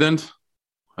feel confident.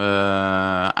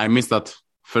 I missed that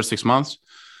first 6 months.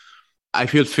 I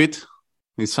feel fit.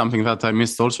 It's something that I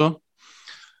missed also.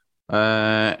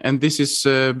 And this is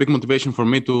a big motivation for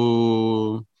me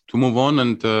to move on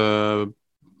and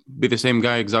be the same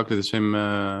guy, exactly the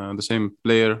same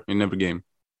player in every game.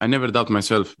 I never doubt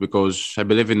myself because I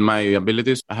believe in my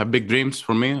abilities. I have big dreams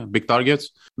for me, big targets.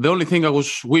 The only thing I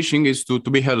was wishing is to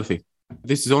be healthy.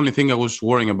 This is the only thing I was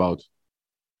worrying about.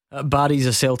 Barry's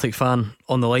a Celtic fan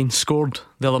on the line. Scored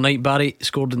the other night. Barry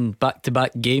scored in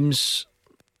back-to-back games.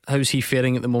 How's he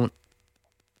faring at the moment?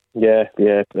 Yeah.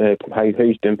 How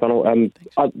he's doing, panel?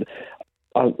 I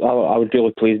was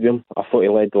really pleased with him. I thought he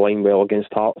led the line well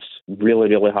against Hearts. Really,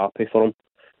 really happy for him.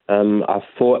 I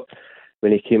thought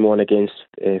when he came on against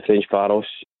French Faros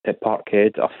at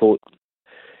Parkhead, I thought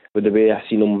with the way I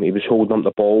seen him, he was holding up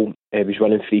the ball, he was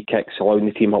winning free kicks, allowing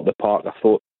the team up the park. I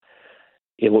thought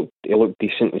he looked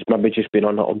decent. He's maybe just been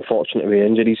unfortunate with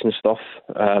injuries and stuff.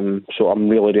 So I'm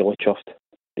really, really chuffed.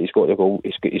 He's got the goal.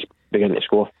 He's beginning to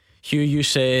score. Hugh, you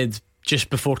said just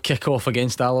before kick-off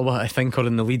against Alloa, I think, or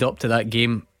in the lead up to that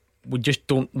game, we just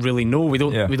don't really know. We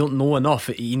don't know enough.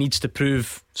 He needs to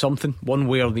prove something, one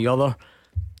way or the other.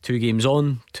 2 games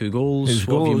on, 2 goals.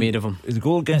 What have you made of him? His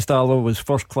goal against Alloa was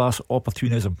first-class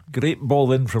opportunism. Great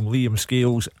ball in from Liam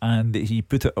Scales, and he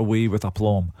put it away with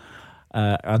aplomb.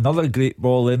 Another great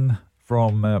ball in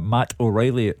from Matt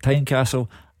O'Reilly at Tynecastle,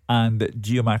 and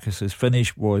Giakoumakis'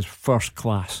 finish was first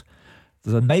class.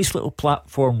 There's a nice little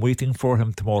platform waiting for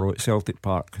him tomorrow at Celtic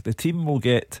Park. The team will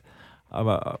get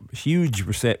a huge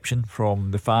reception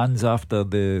from the fans after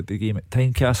the game at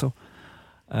Tynecastle.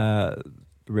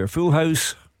 We're full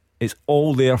house. It's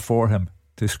all there for him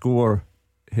to score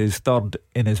his third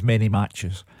in as many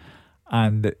matches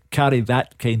and carry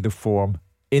that kind of form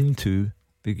into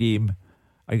the game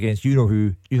against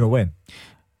you know when.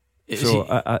 So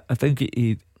I think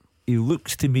he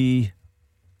looks to me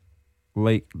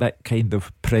like that kind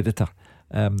of predator.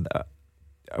 I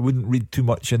wouldn't read too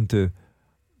much into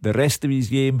the rest of his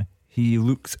game. He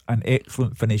looks an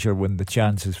excellent finisher when the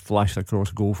chance is flashed across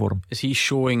goal for him. Is he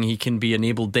showing he can be an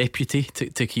able deputy to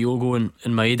Kyogo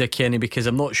and Maeda, Kenny? Because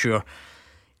I'm not sure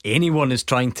anyone is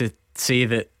trying to say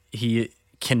that he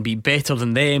can be better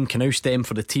than them, can oust them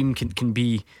for the team, can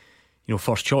be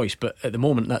first choice. But at the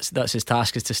moment, that's his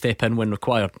task, is to step in when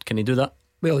required. Can he do that?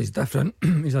 Well, he's different.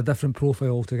 He's a different profile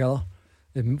altogether.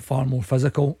 Far more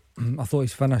physical. I thought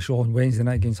his finish on Wednesday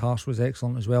night against Hearts was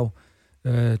excellent as well.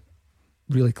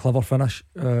 Really clever finish.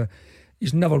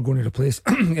 He's never going to replace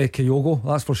Kyogo,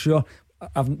 that's for sure.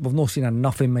 We've not seen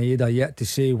enough in Maeda yet to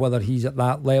say whether he's at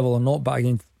that level or not, but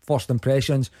again, first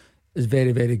impressions is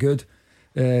very, very good.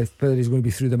 Whether he's going to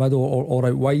be through the middle or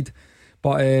out wide,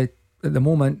 but at the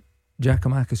moment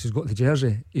Giakoumakis has got the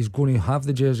jersey. He's going to have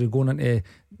the jersey going into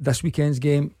this weekend's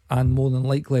game, and more than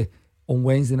likely on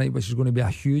Wednesday night, which is going to be a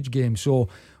huge game. So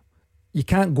you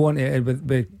can't go into it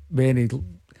with any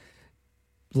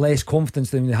less confidence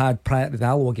than they had prior to the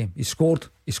Alloa game. He scored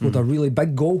a really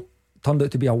big goal, turned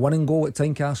out to be a winning goal at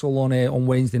Tynecastle on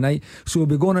Wednesday night. So he'll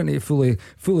be going into it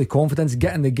fully confident.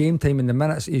 Getting the game time in the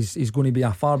minutes is going to be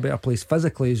a far better place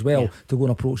physically as well to go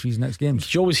and approach these next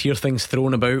games. You always hear things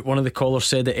thrown about. One of the callers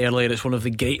said it earlier, it's one of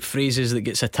the great phrases that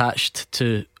gets attached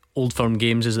to Old Firm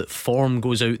games is that form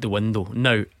goes out the window.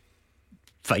 Now,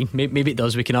 fine, maybe it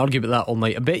does. We can argue about that all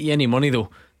night. I bet you any money though,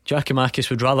 Giakoumakis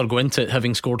would rather go into it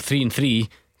having scored 3 and 3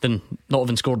 than not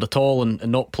having scored at all and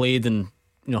not played and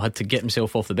had to get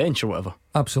himself off the bench or whatever.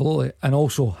 Absolutely. And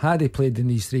also, had he played in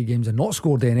these 3 games and not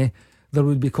scored any, there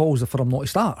would be calls for him not to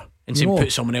start. And say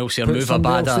put someone else here, move a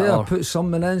bad at, put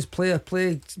someone in,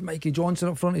 play Mikey Johnson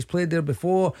up front, he's played there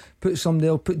before, put somebody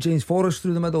else, put James Forrest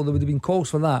through the middle. There would have been calls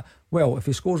for that. Well, if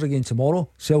he scores again tomorrow,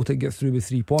 Celtic get through with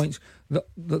 3 points.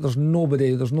 There's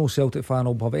no Celtic fan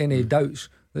will have any doubts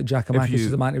that Giakoumakis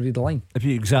is the man to read the line. If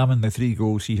you examine the 3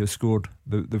 goals he has scored,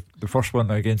 the first one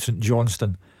against St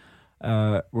Johnstone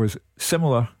was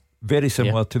similar, very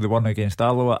similar to the one against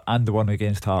Alloa and the one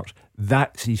against Hearts.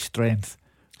 That's his strength.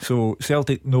 So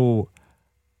Celtic know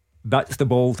that's the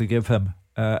ball to give him.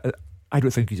 I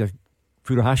don't think he's a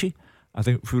Furuhashi. I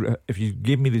think if you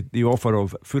gave me the offer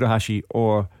of Furuhashi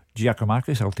or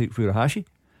Giakoumakis, I'll take Furuhashi.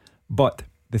 But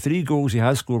the 3 goals he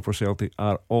has scored for Celtic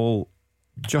are all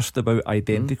just about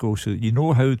identical, so you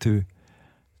know how to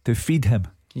feed him.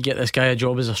 You get this guy a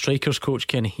job as a strikers coach,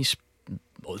 Kenny. He's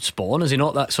spot on, is he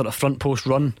not? That sort of front post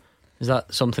run, is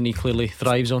that something he clearly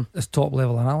thrives on? It's top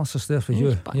level analysis there for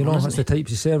you. That's the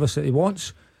types of service that he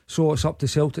wants. So it's up to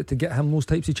Celtic to get him those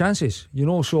types of chances.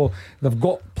 So they've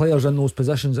got players in those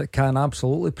positions that can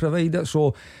absolutely provide it.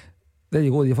 So there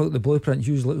you go, you've got the blueprint.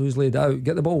 who's laid it out.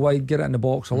 Get the ball wide, get it in the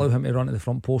box, allow him to run to the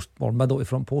front post or middle to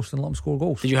front post and let him score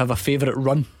goals. Did you have a favourite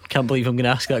run? Can't believe I'm going to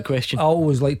ask that question. I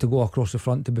always like to go across the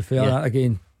front, to be fair.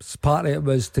 Again, part of it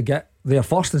was to get there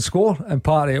first and score, and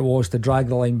part of it was to drag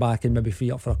the line back and maybe free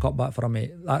up for a cutback for a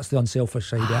mate. That's the unselfish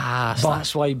side. So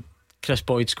that's why Chris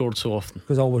Boyd scored so often,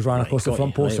 because I always ran across the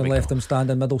front post and left him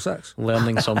standing middle 6.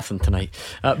 Learning something tonight.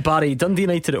 Barry, Dundee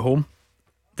United at home,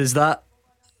 does that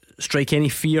strike any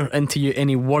fear into you,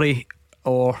 any worry,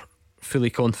 or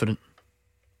fully confident?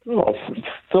 No,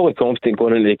 fully confident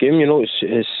going into the game.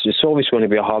 It's always going to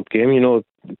be a hard game.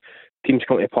 Teams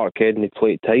come to Parkhead and they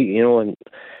play it tight. And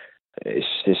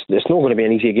it's not going to be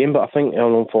an easy game. But I think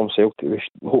on form Celtic, we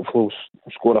hopefully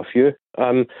will score a few.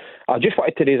 I just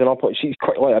wanted to raise an up quickly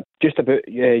just about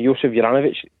Josip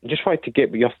Juranovic. Just wanted to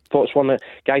get your thoughts on it,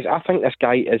 guys. I think this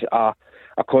guy is a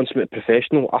consummate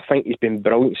professional. I think he's been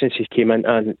brilliant since he came in,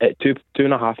 and at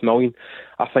 2.5 million,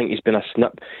 I think he's been a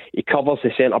snip. He covers the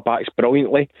centre backs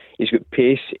brilliantly. He's got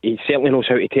pace. He certainly knows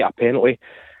how to take a penalty.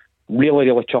 Really,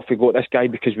 really tough to go at this guy,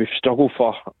 because we've struggled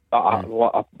for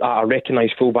a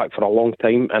recognised fullback for a long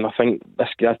time, and I think this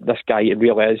guy it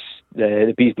really is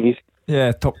the bee's knees.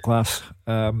 Yeah, top class.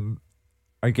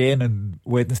 Again, on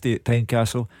Wednesday at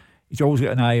Tynecastle, he's always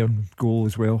got an eye on goal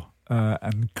as well.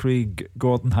 And Craig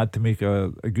Gordon had to make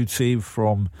a good save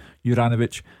from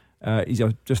Juranovic. He's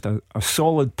just a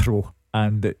solid pro,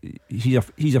 and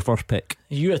he's a first pick.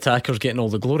 You attackers getting all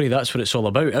the glory, that's what it's all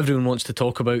about. Everyone wants to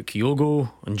talk about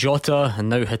Kyogo and Jota, and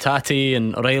now Hatate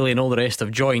and O'Reilly and all the rest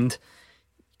have joined.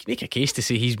 You can make a case to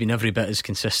say he's been every bit as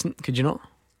consistent, could you not?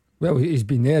 Well, he's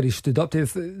been there, he's stood up to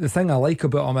the thing I like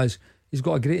about him is he's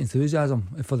got a great enthusiasm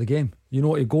for the game. He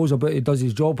goes about, he does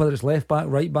his job, whether it's left back,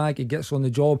 right back, he gets on the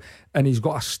job, and he's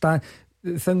got a stand.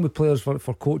 The thing with players, for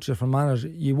coaches, for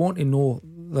managers, you want to know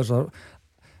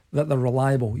that they're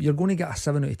reliable. You're going to get a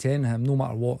 7 out of 10 him no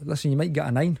matter what. Listen, you might get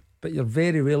a 9, but you're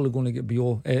very rarely going to get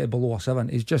below a 7.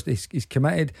 He's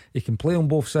committed, he can play on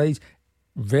both sides,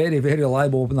 very, very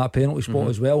reliable in that penalty spot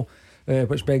as well.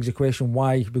 Which begs the question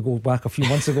why we go back a few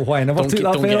months ago, why I never took that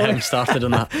penalty. Don't get him started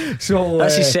on that. So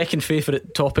that's his second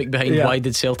favourite topic behind why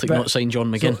did Celtic not sign John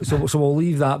McGinn. So we'll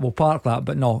leave that, we'll park that.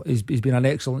 But no, he's been an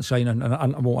excellent signing,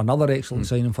 and another excellent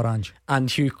signing for Ange. And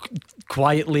Hugh,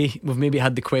 quietly, we've maybe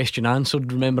had the question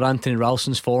answered. Remember, Anthony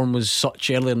Ralston's form was such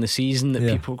earlier in the season that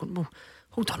people were going, well,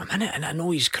 hold on a minute, and I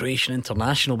know he's Croatian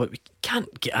international, but we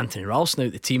can't get Anthony Ralston out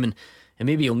of the team, and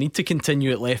maybe he'll need to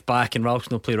continue at left back and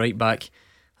Ralston will play right back.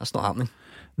 That's not happening.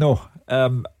 No,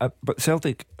 but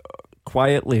Celtic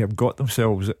quietly have got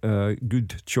themselves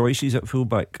good choices at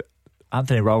fullback.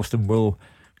 Anthony Ralston will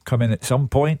come in at some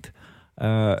point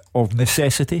of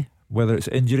necessity, whether it's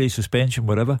injury, suspension,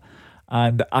 whatever.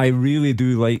 And I really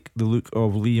do like the look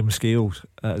of Liam Scales.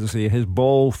 As I say, his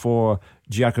ball for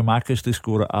Giakoumakis to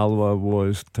score at Alloa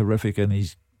was terrific, and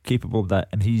he's capable of that,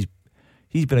 and he's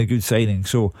been a good signing.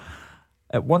 So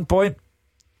at one point,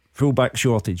 fullback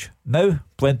shortage. Now,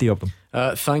 plenty of them.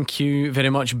 Thank you very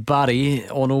much, Barry.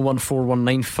 On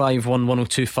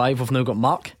 01419511025, we've now got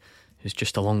Mark, who's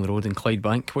just along the road in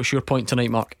Clydebank. What's your point tonight,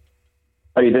 Mark?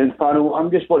 How you doing, panel?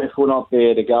 I'm just wanting to phone up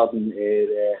regarding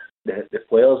the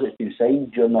players that's been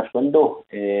signed during this window.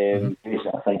 I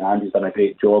think Andy's done a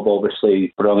great job.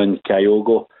 Obviously, brought in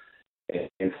Kyogo.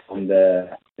 from the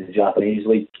Japanese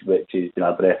league, which has been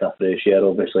a breath of fresh air.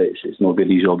 Obviously, it's no good.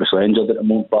 He's obviously injured at the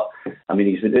moment, but I mean,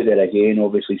 he's been out there again.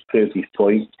 Obviously, he's proved his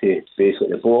point to basically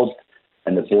the board,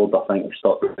 and the board I think have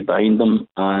stuck right behind him,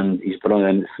 and he's brought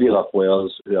in 3 other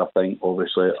players who I think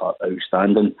obviously are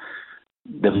outstanding.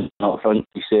 The up front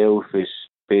himself has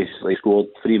basically scored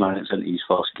 3 minutes into his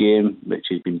first game, which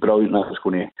has been brilliant. That's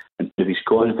going to improve his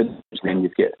confidence. And then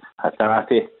you've got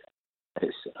Hatate.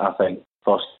 It's, I think,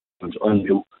 first was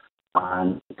unreal,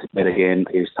 and then again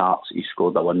his Hearts, he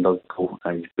scored a wonder goal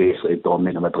and he's basically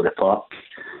dominating the middle of the park.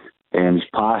 His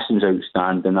passing's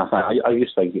outstanding. I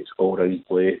just think it's all round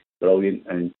play brilliant,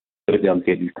 and out there and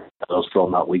getting players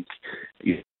from that league,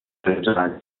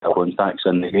 contacts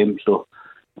in the game. So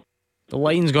the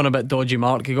line's gone a bit dodgy,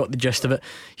 Mark. You got the gist of it.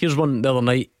 Here's one the other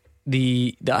night,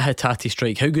 that Hatate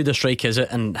strike. How good a strike is it,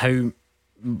 and how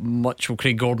much will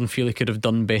Craig Gordon feel he could have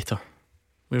done better?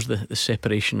 Where's the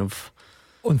separation of...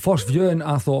 On first viewing,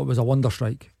 I thought it was a wonder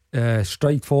strike.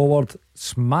 Stride forward,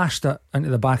 smashed it into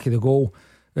the back of the goal.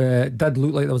 It did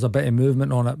look like there was a bit of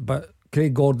movement on it, but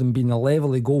Craig Gordon, being the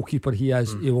level of goalkeeper he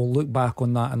is, he will look back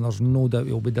on that and there's no doubt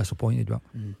he'll be disappointed with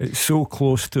it. It's so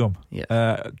close to him.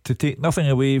 To take nothing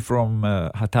away from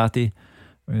Hatate,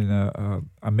 I mean,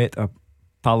 I met a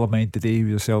pal of mine today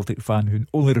who's a Celtic fan who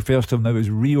only refers to him now as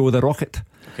Rio the Rocket.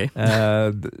 Okay.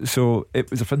 So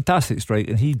it was a fantastic strike,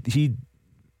 and he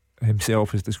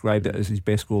himself has described it as his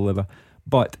best goal ever.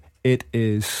 But it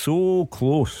is so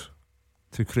close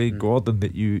to Craig Gordon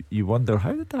that you wonder,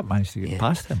 how did that manage to get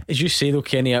past him? As you say though,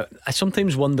 Kenny, I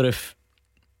sometimes wonder if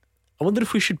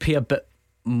we should pay a bit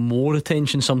more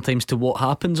attention sometimes to what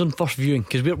happens on first viewing,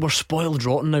 because we're spoiled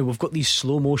rotten now. We've got these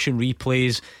slow motion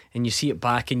replays and you see it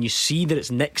back and you see that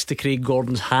it's next to Craig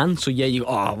Gordon's hand, so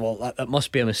that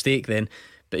must be a mistake then.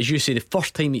 But as you say, the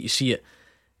first time that you see it,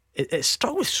 it's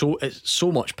struck with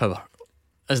so much power,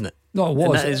 isn't it? No, it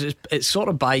was. It's sort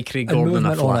of by Craig Gordon in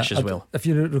a flash as well. If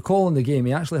you recall in the game,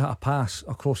 he actually had a pass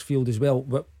across field as well,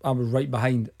 but I was right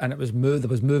behind, and there was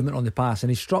movement on the pass, and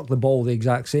he struck the ball the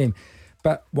exact same.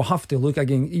 But we'll have to look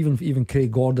again. Even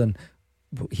Craig Gordon,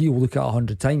 he'll look at it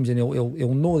 100 times and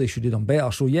he'll know they should have done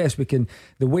better. So yes, we can.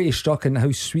 The way he struck and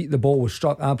how sweet the ball was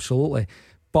struck, absolutely.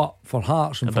 But for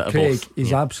Hearts and for Craig,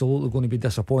 he's absolutely going to be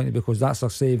disappointed, because that's a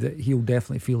save that he'll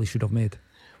definitely feel he should have made.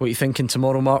 What are you thinking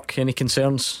tomorrow, Mark? Any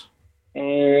concerns?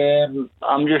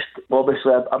 I'm just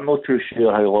obviously I'm not too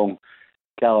sure how long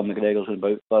Callum McGregor's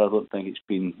about for. I don't think it's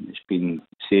been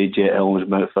said yet how long he's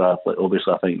been out for.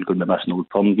 Obviously I think he's going to be missing the Old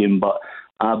Firm game, but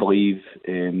I believe,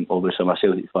 obviously I'm a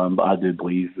Celtic fan, but I do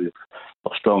believe we're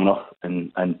strong enough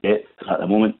and depth at the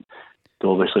moment to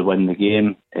obviously win the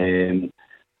game.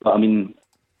 But I mean,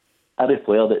 every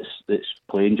player that's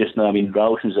playing just now, I mean,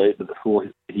 Ralston's out, but before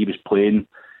he was playing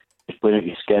out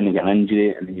his skin and get an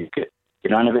injury, and then you've got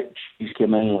Juranovic, he's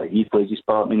come in, like he plays his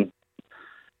part. I mean,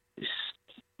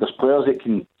 there's players that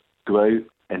can go out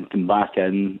and come back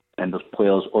in, and there's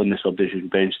players on the subdivision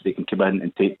bench that can come in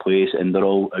and take place, and they're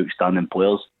all outstanding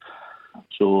players.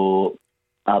 So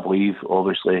I believe,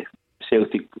 obviously,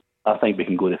 Celtic, I think we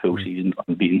can go the full season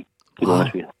unbeaten, to be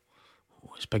honest with you.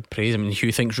 It's big praise. I mean,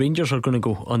 Hugh thinks Rangers are going to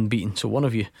go unbeaten, so one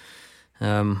of you,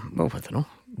 well, I don't know,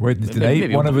 Wednesday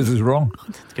night, one of us is wrong.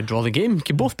 You could draw the game, you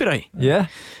could both be right. Yeah.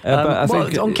 But I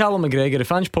think on Callum McGregor,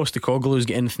 if Ange Postecoglou's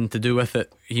got anything to do with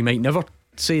it, he might never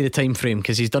say the time frame,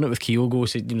 because he's done it with Kyogo,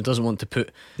 so doesn't want to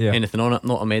put anything on it.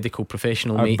 Not a medical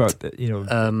professional, mate. But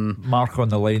Mark on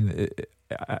the line,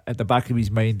 at the back of his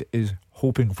mind, is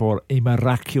hoping for a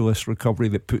miraculous recovery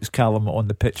that puts Callum on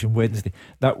the pitch on Wednesday.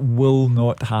 That will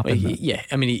not happen.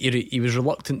 I mean, he was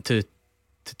reluctant to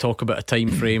talk about a time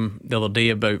frame the other day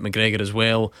about McGregor as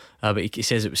well, but he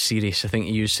says it was serious. I think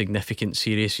he used significant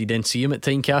serious. You didn't see him at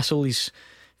Tynecastle, his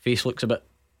face looks a bit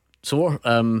sore.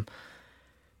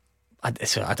 I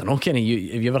don't know,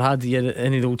 Kenny, have you ever had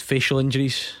any of the old facial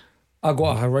injuries? I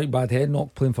got a right bad head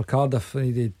knock playing for Cardiff.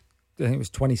 I think it was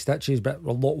 20 stitches, but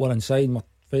a lot were inside. My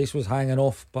face was hanging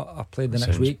off, but I played the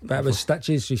next week. But it was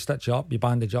stitches, you stitch it up, you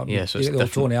bandage up, so you get the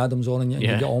old Tony Adams on and you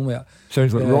get on with it.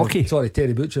 Sounds like Rocky. Sorry,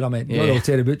 Terry Butcher, I meant. You got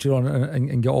Terry Butcher on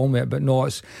and get on with it. But no,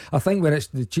 I think when it's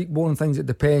the cheekbone things, it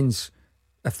depends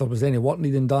if there was any work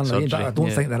needing done. But I don't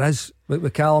think there is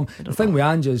with Callum. The thing with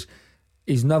Ange is,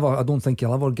 I don't think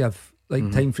he'll ever give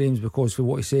time frames, because for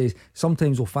what he says,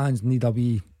 sometimes fans need a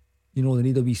wee, they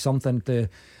need a wee something,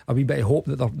 a wee bit of hope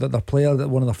that their player, that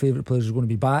one of their favourite players is going to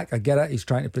be back. I get it, he's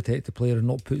trying to protect the player and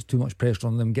not put too much pressure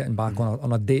on them getting back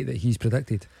on a date that he's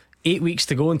predicted. 8 weeks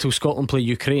to go until Scotland play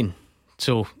Ukraine,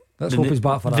 so let's hope he's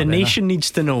back for that. The nation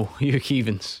needs to know. Hugh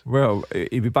Keevins, well,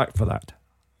 he'll be back for that.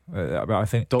 I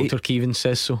think Dr. Keevins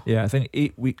says so. Yeah, I think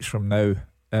 8 weeks from now,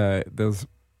 There's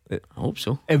I hope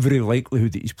so. Every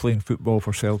likelihood that he's playing football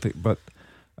for Celtic, but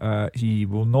he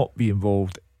will not be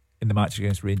involved in the match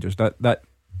against Rangers. That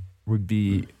would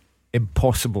be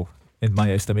impossible in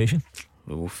my estimation.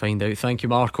 We'll find out. Thank you,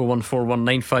 Marco.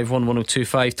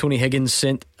 141951125. Tony Higgins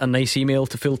sent a nice email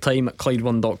to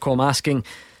fulltime@clyde1.com asking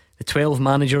the 12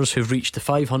 managers who've reached the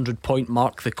 500 point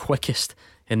mark the quickest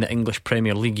in the English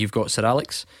Premier League. You've got Sir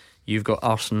Alex, you've got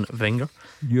Arsene Wenger,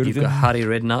 you've got Harry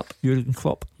Redknapp, Jurgen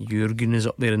Klopp. Jurgen is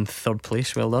up there in third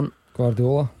place. Well done.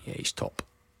 Guardiola. Yeah, he's top.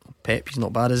 Pep, he's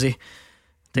not bad, is he?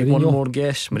 Take Mourinho. one more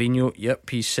guess. Mourinho, yep,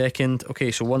 he's second.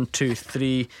 Okay, so 1, 2,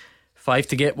 3, 5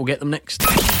 to get. We'll get them next.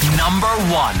 Number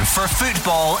 1 for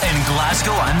football in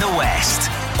Glasgow and the West.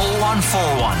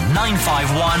 0141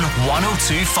 951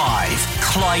 1025.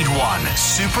 Clyde 1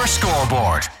 Super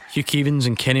Scoreboard. Hugh Keevins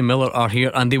and Kenny Miller are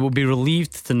here, and they will be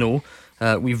relieved to know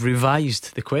we've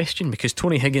revised the question, because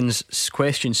Tony Higgins'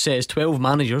 question says 12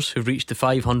 managers who've reached the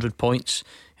 500 points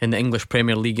in the English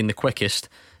Premier League in the quickest.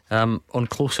 On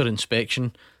closer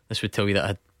inspection, this would tell you that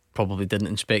I probably didn't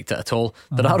inspect it at all.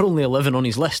 There are only 11 on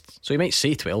his list, so he might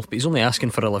say 12, but he's only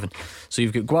asking for 11. So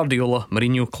you've got Guardiola,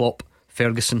 Mourinho, Klopp,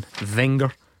 Ferguson,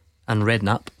 Wenger and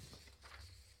Redknapp.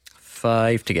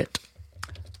 5 to get.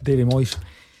 Davy Moyes.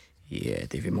 Yeah,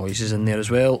 Davy Moyes is in there as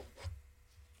well.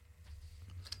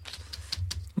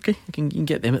 Okay, you can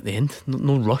get them at the end.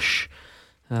 No rush.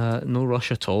 No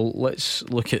rush at all. Let's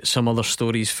look at some other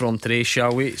stories from today,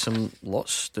 shall we?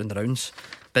 Lots doing the rounds.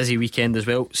 Busy weekend as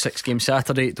well. 6-game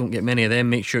Saturday. Don't get many of them.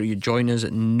 Make sure you join us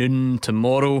at noon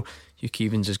tomorrow. Hugh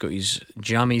Keevins has got his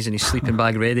jammies and his sleeping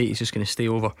bag ready. He's just going to stay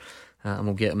over and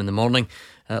we'll get him in the morning.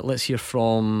 Let's hear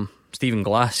from Stephen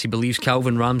Glass. He believes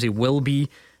Calvin Ramsey will be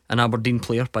an Aberdeen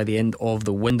player by the end of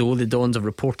the window. The Dons have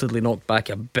reportedly knocked back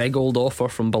a big old offer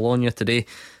from Bologna today,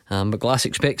 but Glass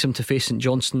expects him to face St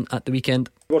Johnstone at the weekend.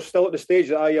 We're still at the stage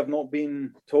that I have not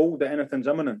been told that anything's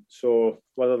imminent, so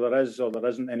whether there is or there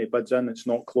isn't any bids in, it's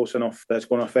not close enough that it's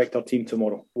going to affect our team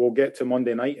tomorrow. We'll get to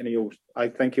Monday night and I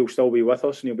think he'll still be with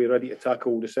us and he'll be ready to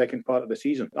tackle the second part of the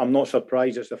season. I'm not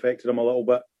surprised it's affected him a little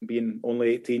bit, being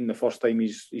only 18 the first time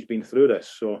he's been through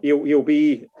this, so he'll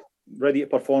be ready to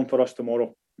perform for us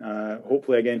tomorrow.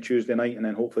 Hopefully again Tuesday night, and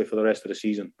then hopefully for the rest of the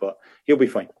season, but he'll be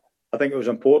fine. I think it was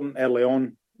important early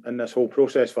on in this whole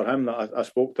process for him that I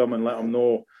spoke to him and let him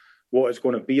know what it's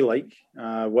going to be like,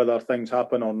 whether things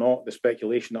happen or not, the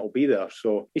speculation that will be there.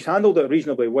 So he's handled it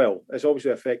reasonably well. It's obviously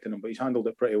affecting him, but he's handled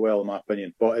it pretty well in my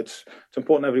opinion. But it's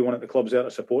important everyone at the club's there to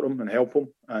support him and help him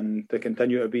and to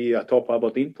continue to be a top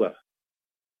Aberdeen player.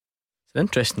 It's an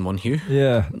interesting one, Hugh.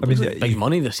 Yeah, I mean, big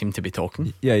money they seem to be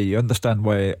talking. Yeah, you understand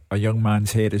why a young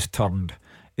man's head is turned.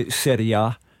 It's Serie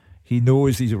A. He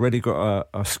knows he's already got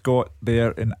a Scot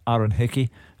there in Aaron Hickey,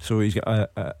 so he's got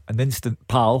an instant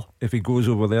pal if he goes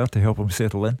over there to help him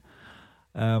settle in.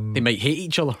 They might hate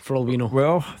each other for all we know.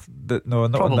 Well, no,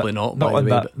 not probably not on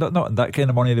that. Not on that kind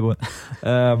of money they won't.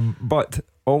 But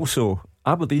also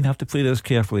Aberdeen have to play this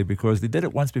carefully, because they did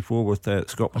it once before with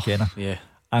Scott McKenna. Yeah.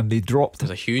 And they dropped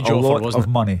a huge a offer, lot wasn't of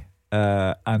it? money,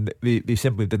 and they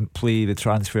simply didn't play the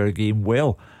transfer game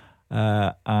well.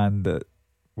 And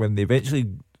when they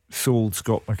eventually sold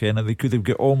Scott McKenna, they could have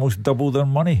got almost double their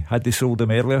money had they sold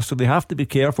him earlier. So they have to be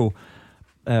careful.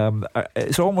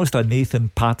 It's almost a Nathan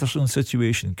Patterson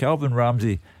situation. Calvin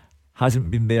Ramsey hasn't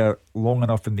been there long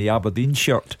enough in the Aberdeen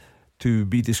shirt to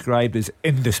be described as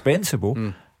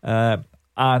indispensable.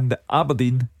 And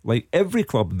Aberdeen, like every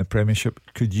club in the Premiership,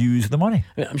 could use the money.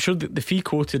 I'm sure the fee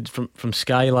quoted from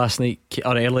Sky last night,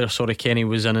 or earlier, sorry, Kenny,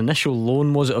 was an initial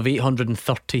loan, was it, of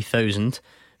 830,000,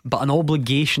 but an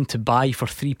obligation to buy for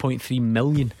 3.3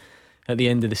 million at the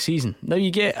end of the season. Now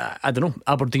you get, I don't know,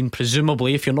 Aberdeen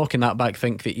presumably, if you're knocking that back,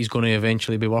 think that he's going to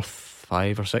eventually be worth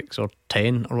 5 or 6 or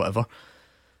 10 or whatever.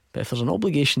 But if there's an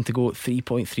obligation to go at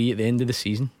 3.3 at the end of the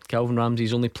season, Calvin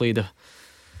Ramsey's only played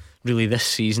really this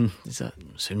season.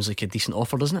 Sounds like a decent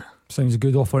offer, doesn't it? Sounds a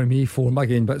good offer to me for him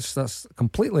again, but that's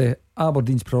completely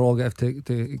Aberdeen's prerogative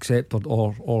to accept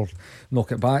or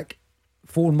knock it back.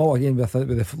 4 million again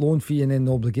with the loan fee and then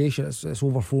the obligation. It's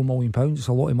over £4 million. It's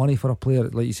a lot of money for a player.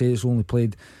 Like you say, it's only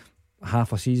played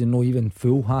half a season, not even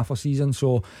full half a season.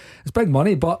 So it's big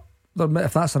money, but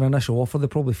if that's an initial offer, they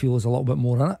probably feel there's a little bit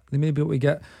more in it. They may be able to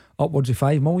get upwards of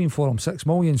 5 million for him, 6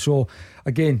 million. So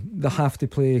again, they have to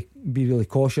be really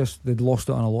cautious. They'd lost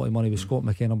out on a lot of money with Scott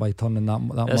McKenna by turning that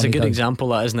money. That's a good example,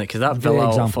 that, isn't it? Because that Villa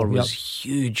offer was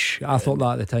huge. I thought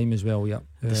that at the time as well.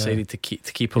 Decided to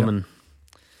keep him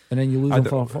and then you lose him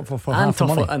for half the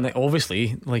money. And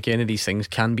obviously, like any of these things,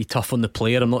 can be tough on the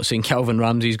player. I'm not saying Calvin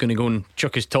Ramsey's going to go and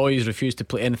chuck his toys, refuse to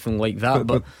play anything like that,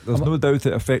 but there's no doubt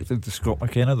it affected Scott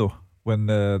McKenna though. when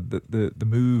the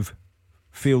move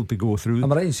failed to go through.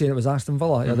 I'm right in saying it was Aston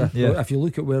Villa. Yeah. If you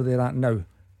look at where they're at now,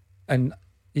 and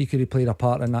he could have played a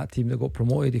part in that team that got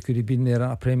promoted. He could have been there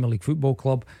at a Premier League football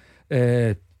club.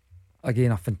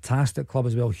 Again, a fantastic club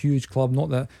as well, huge club. Not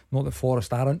that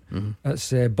Forest aren't.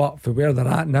 It's but for where they're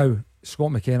at now,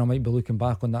 Scott McKenna might be looking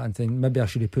back on that and saying maybe I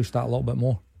should have pushed that a little bit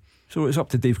more. So it's up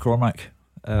to Dave Cormack.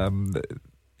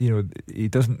 He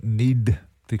doesn't need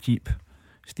to keep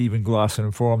Stephen Glass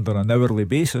informed on an hourly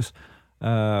basis,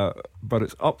 but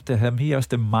it's up to him. He has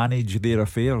to manage their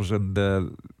affairs,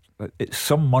 and it's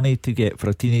some money to get for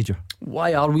a teenager.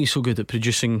 Why are we so good at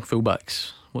producing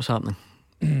fullbacks? What's happening?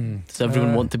 Does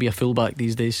everyone want to be a fullback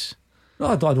these days? No,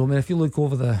 I don't know. I mean, if you look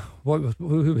over who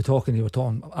were we talking? They were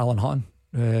talking Alan Hutton,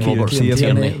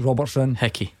 Tierney, Robertson,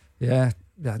 Hickey. Yeah,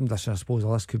 I suppose the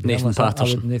list could be Nathan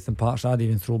Patterson. Nathan Patterson. I'd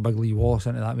even throw Big Lee Wallace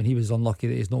into that. I mean, he was unlucky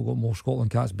that he's not got more Scotland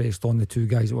caps based on the two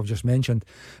guys that we've just mentioned.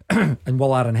 And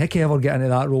will Aaron Hickey ever get into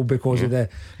that role because of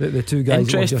the two guys?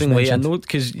 Interestingly, I know,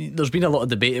 because there's been a lot of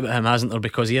debate about him, hasn't there?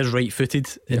 Because he is right-footed,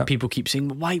 and people keep saying,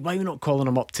 why are we not calling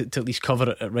him up to at least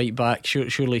cover it at right back?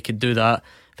 Surely he could do that.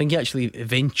 I think he actually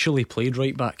eventually played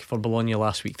right back for Bologna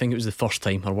last week. I think it was the first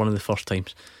time, or one of the first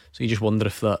times. So you just wonder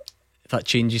if that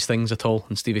changes things at all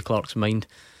in Stevie Clarke's mind.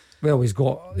 Well, he's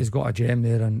got a gem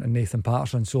there and Nathan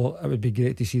Patterson, so it would be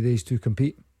great to see these two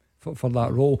compete for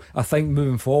that role. I think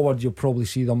moving forward you'll probably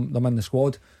see them in the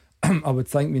squad. I would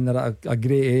think, I mean, they're at a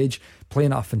great age,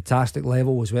 playing at a fantastic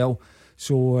level as well.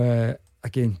 So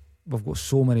again, we've got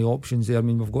so many options there. I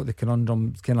mean, we've got the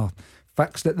conundrum kind of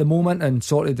fixed at the moment, and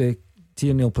sort of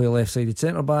Tierney will play left-sided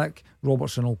centre-back,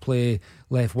 Robertson will play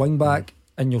left wing-back,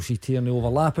 and you'll see Tierney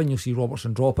overlapping, you'll see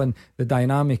Robertson dropping. The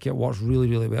dynamic, it works really,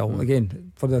 really well.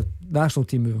 Again, for the national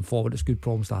team moving forward, it's good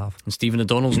problems to have. And Stephen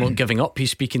O'Donnell's not giving up. He's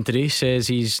speaking today, says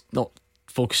he's not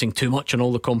focusing too much on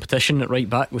all the competition at right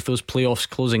back with those playoffs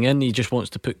closing in. He just wants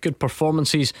to put good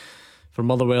performances for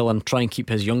Motherwell and try and keep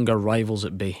his younger rivals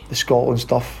at bay. The Scotland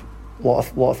stuff, a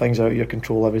lot of things out of your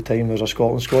control every time there's a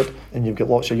Scotland squad, and you've got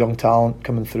lots of young talent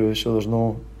coming through, so there's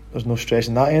no stress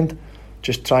in that end.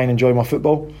 Just try and enjoy my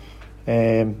football.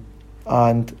 And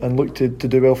look to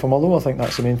do well for Motherwell. I think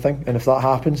that's the main thing, and if that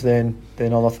happens, then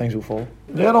other things will follow.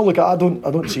 Yeah, no, look, I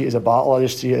don't see it as a battle. I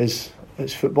just see it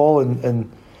as football,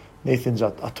 and Nathan's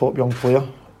a top young player,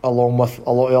 along with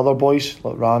a lot of other boys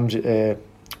like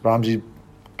Ramsey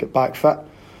get back fit.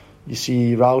 You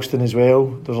see Ralston as well.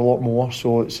 There's a lot more,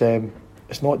 so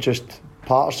it's not just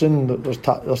Patterson.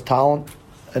 There's talent,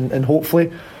 and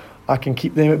hopefully I can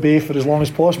keep them at bay for as long as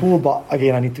possible, but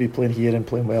again I need to be playing here and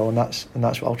playing well, and that's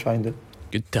what I'll try and do.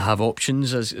 Good to have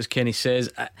options, as Kenny says.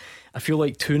 I feel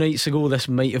like 2 nights ago this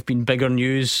might have been bigger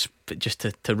news, but just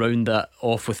to round that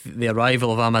off with the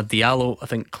arrival of Amad Diallo, I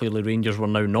think clearly Rangers were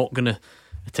now not going to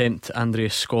attempt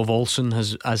Andreas Skov Olsen,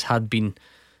 as had been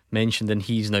mentioned, and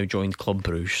he's now joined Club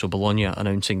Brugge. So Bologna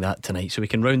announcing that tonight, so we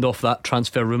can round off that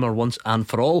transfer rumour once and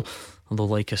for all. Although,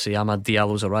 like I say, Amad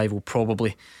Diallo's arrival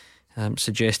probably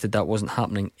suggested that wasn't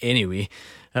happening anyway.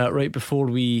 Right before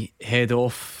we head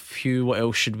off, Hugh, what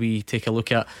else should we take a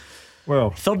look at?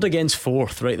 Well, third against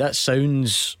fourth, right? That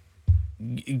sounds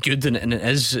good, and it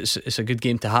is. It's a good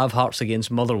game to have. Hearts against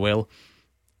Motherwell.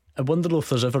 I wonder if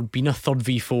there's ever been a third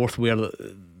v fourth where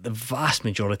the vast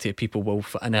majority of people will,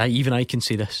 and even I can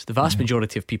say this, the vast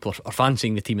majority of people are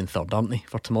fancying the team in third, aren't they,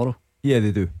 for tomorrow? Yeah,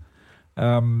 they do,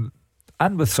 and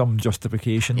with some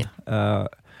justification.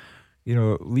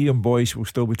 Liam Boyce will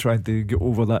still be trying to get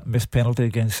over that missed penalty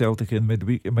against Celtic in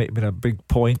midweek. It might have been a big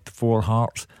point for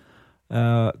Hearts.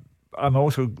 I'm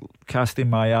also casting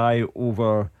my eye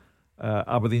over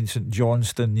Aberdeen St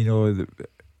Johnstone.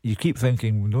 You keep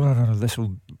thinking, no, this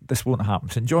won't happen.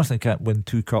 St Johnstone can't win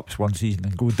 2 cups one season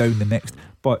and go down the next,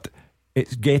 but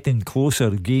it's getting closer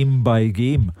game by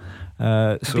game.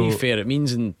 To be fair, it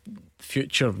means in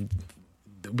future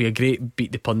there'll be a great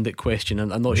beat the pundit question,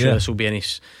 and I'm not sure this will be any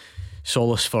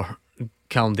solace for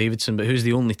Callum Davidson, but who's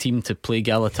the only team to play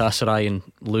Galatasaray and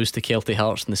lose to Celtic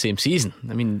Hearts in the same season?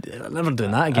 I mean, never doing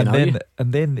that again.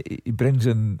 And then he brings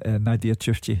in Nadir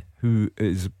Chivchi, who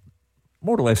is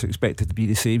more or less expected to be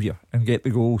the saviour and get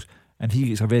the goals, and he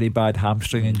gets a very bad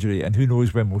hamstring injury, and who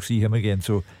knows when we'll see him again.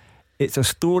 So it's a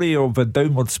story of a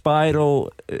downward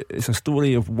spiral. It's a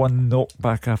story of one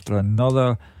knockback after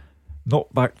another,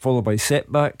 knockback followed by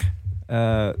setback.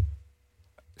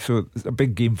 So it's a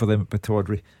big game for them at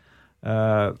Pittodrie.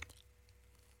 Hibs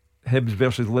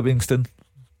versus Livingston.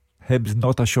 Hibs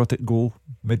not a shot at goal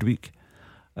midweek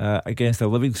against a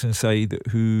Livingston side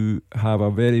who have a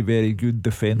very, very good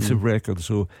defensive record.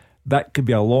 So that could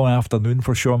be a long afternoon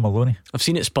for Sean Maloney. I've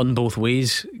seen it spun both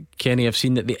ways, Kenny. I've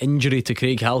seen that the injury to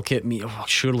Craig Halkett,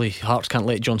 surely Hearts can't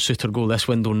let John Souttar go this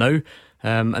window now.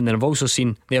 And then I've also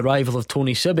seen the arrival of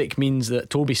Toby Sibbick means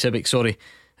that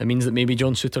maybe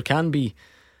John Souttar can be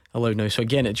allowed now. So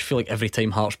again, I just feel like every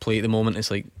time Hearts play at the moment,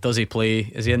 it's like, does he play?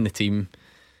 Is he in the team?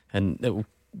 And it will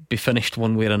be finished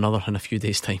one way or another in a few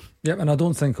days' time. Yep, and I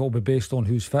don't think it'll be based on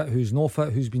who's fit, who's not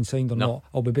fit, who's been signed or not.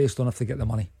 It'll be based on if they get the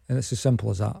money, and it's as simple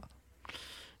as that.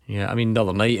 Yeah, I mean, the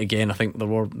other night again, I think there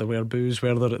were boos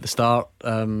were there at the start.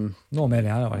 Not many,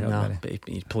 I don't know. Many. But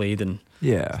he played, and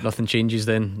nothing changes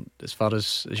then as far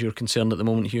as you're concerned at the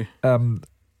moment, Hugh. I'm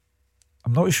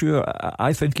not sure.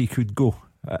 I think he could go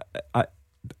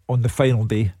on the final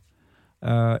day.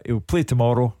 He'll play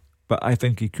tomorrow, but I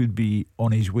think he could be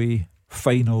on his way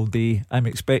final day. I'm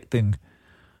expecting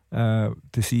to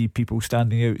see people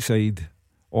standing outside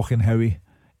Auchenhowie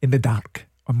in the dark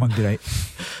on Monday night.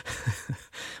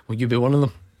 Will you be one of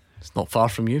them? It's not far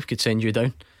from you. Could send you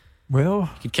down. Well,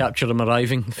 you could capture him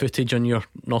arriving footage on your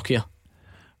Nokia.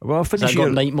 Well, I'll finish here.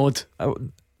 Night mode.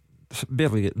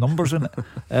 Barely get numbers in it.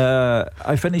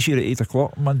 I finish here at 8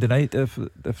 o'clock Monday night. If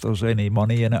there's any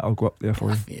money in it, I'll go up there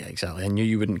for you. Yeah, exactly. I knew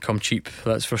you wouldn't come cheap,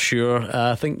 that's for sure.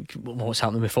 I think what's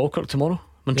happening with Falkirk tomorrow?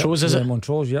 Montrose, is it?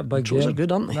 Montrose, big Montrose game. Are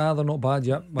good, aren't they? Nah, they're not bad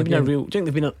yet. Do you think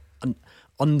they've been an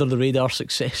under the radar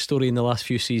success story in the last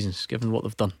few seasons, given what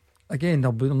they've done? Again,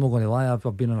 I'm not going to lie,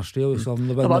 I've been in Australia, so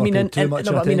I'm I mean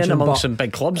in amongst some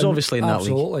big clubs, obviously, in that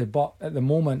league. Absolutely, but at the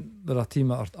moment they're a team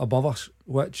that are above us,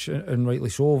 which, and rightly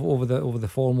so, over the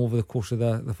form over the course of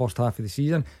the first half of the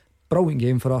season. Brilliant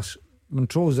game for us.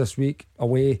 Montrose this week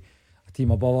away, a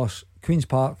team above us. Queen's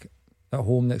Park at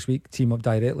home next week, team up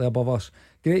directly above us.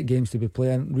 Great games to be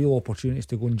playing, real opportunities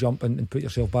to go and jump and put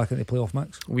yourself back into the playoff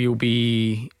mix. We'll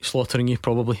be slaughtering you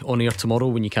probably on air tomorrow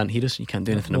when you can't hear us. You can't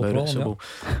do anything about it. So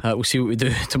we'll see what we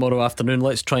do tomorrow afternoon.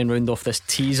 Let's try and round off this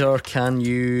teaser. Can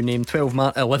you name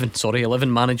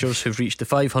 11 managers who've reached the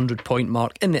 500 point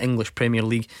mark in the English Premier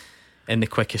League in the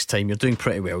quickest time? You're doing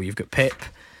pretty well. You've got Pep,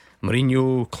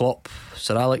 Mourinho, Klopp,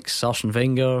 Sir Alex, Arsene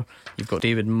Wenger, you've got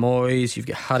David Moyes, you've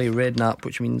got Harry Redknapp,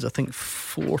 which means I think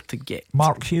 4 to get.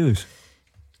 Mark Hughes.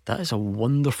 That is a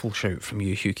wonderful shout from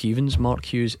you, Hugh Keevins. Mark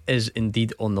Hughes is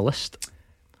indeed on the list.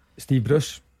 Steve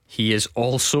Bruce. He is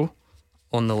also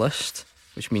on the list,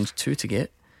 which means 2 to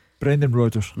get. Brendan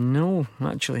Rodgers. No,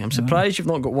 actually, I'm surprised you've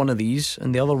not got one of these.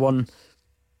 And the other one,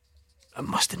 I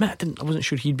must admit, I wasn't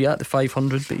sure he'd be at the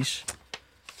 500, but he's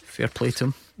fair play to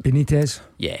him. Benitez.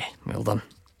 Yeah, well done.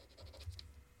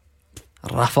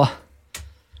 Rafa.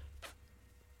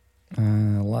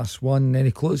 Last one, any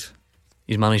clues?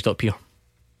 He's managed up here.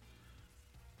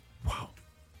 Wow.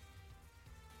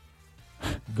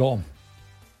 Got him.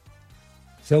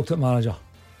 Celtic manager.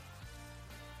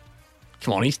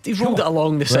 Come on, he's rolled it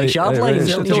along the 6-yard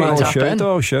line.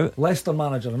 I'll shout. Leicester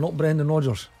manager, and not Brendan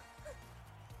Rodgers.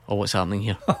 Oh, what's happening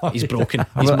here? He's broken.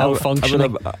 He's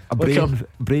malfunctioning. A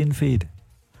brain fade.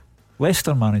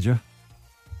 Leicester manager.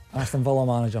 Aston Villa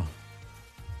manager.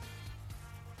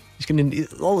 He's going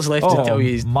to. All that's left to tell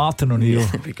you is Martin O'Neill. Yeah,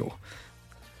 there we go.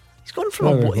 He's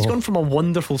gone from a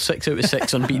wonderful 6 out of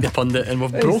 6 on Beat the Pundit, and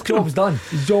we've broken. His job's done.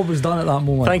 His job was done at that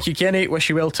moment. Thank you, Kenny. Wish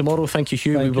you well tomorrow. Thank you,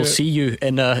 Hugh. We will see you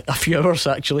in a few hours,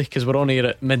 actually, because we're on here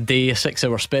at midday, a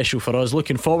 6-hour special for us.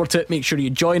 Looking forward to it. Make sure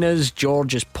you join us.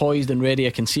 George is poised and ready.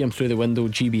 I can see him through the window.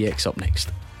 GBX up next.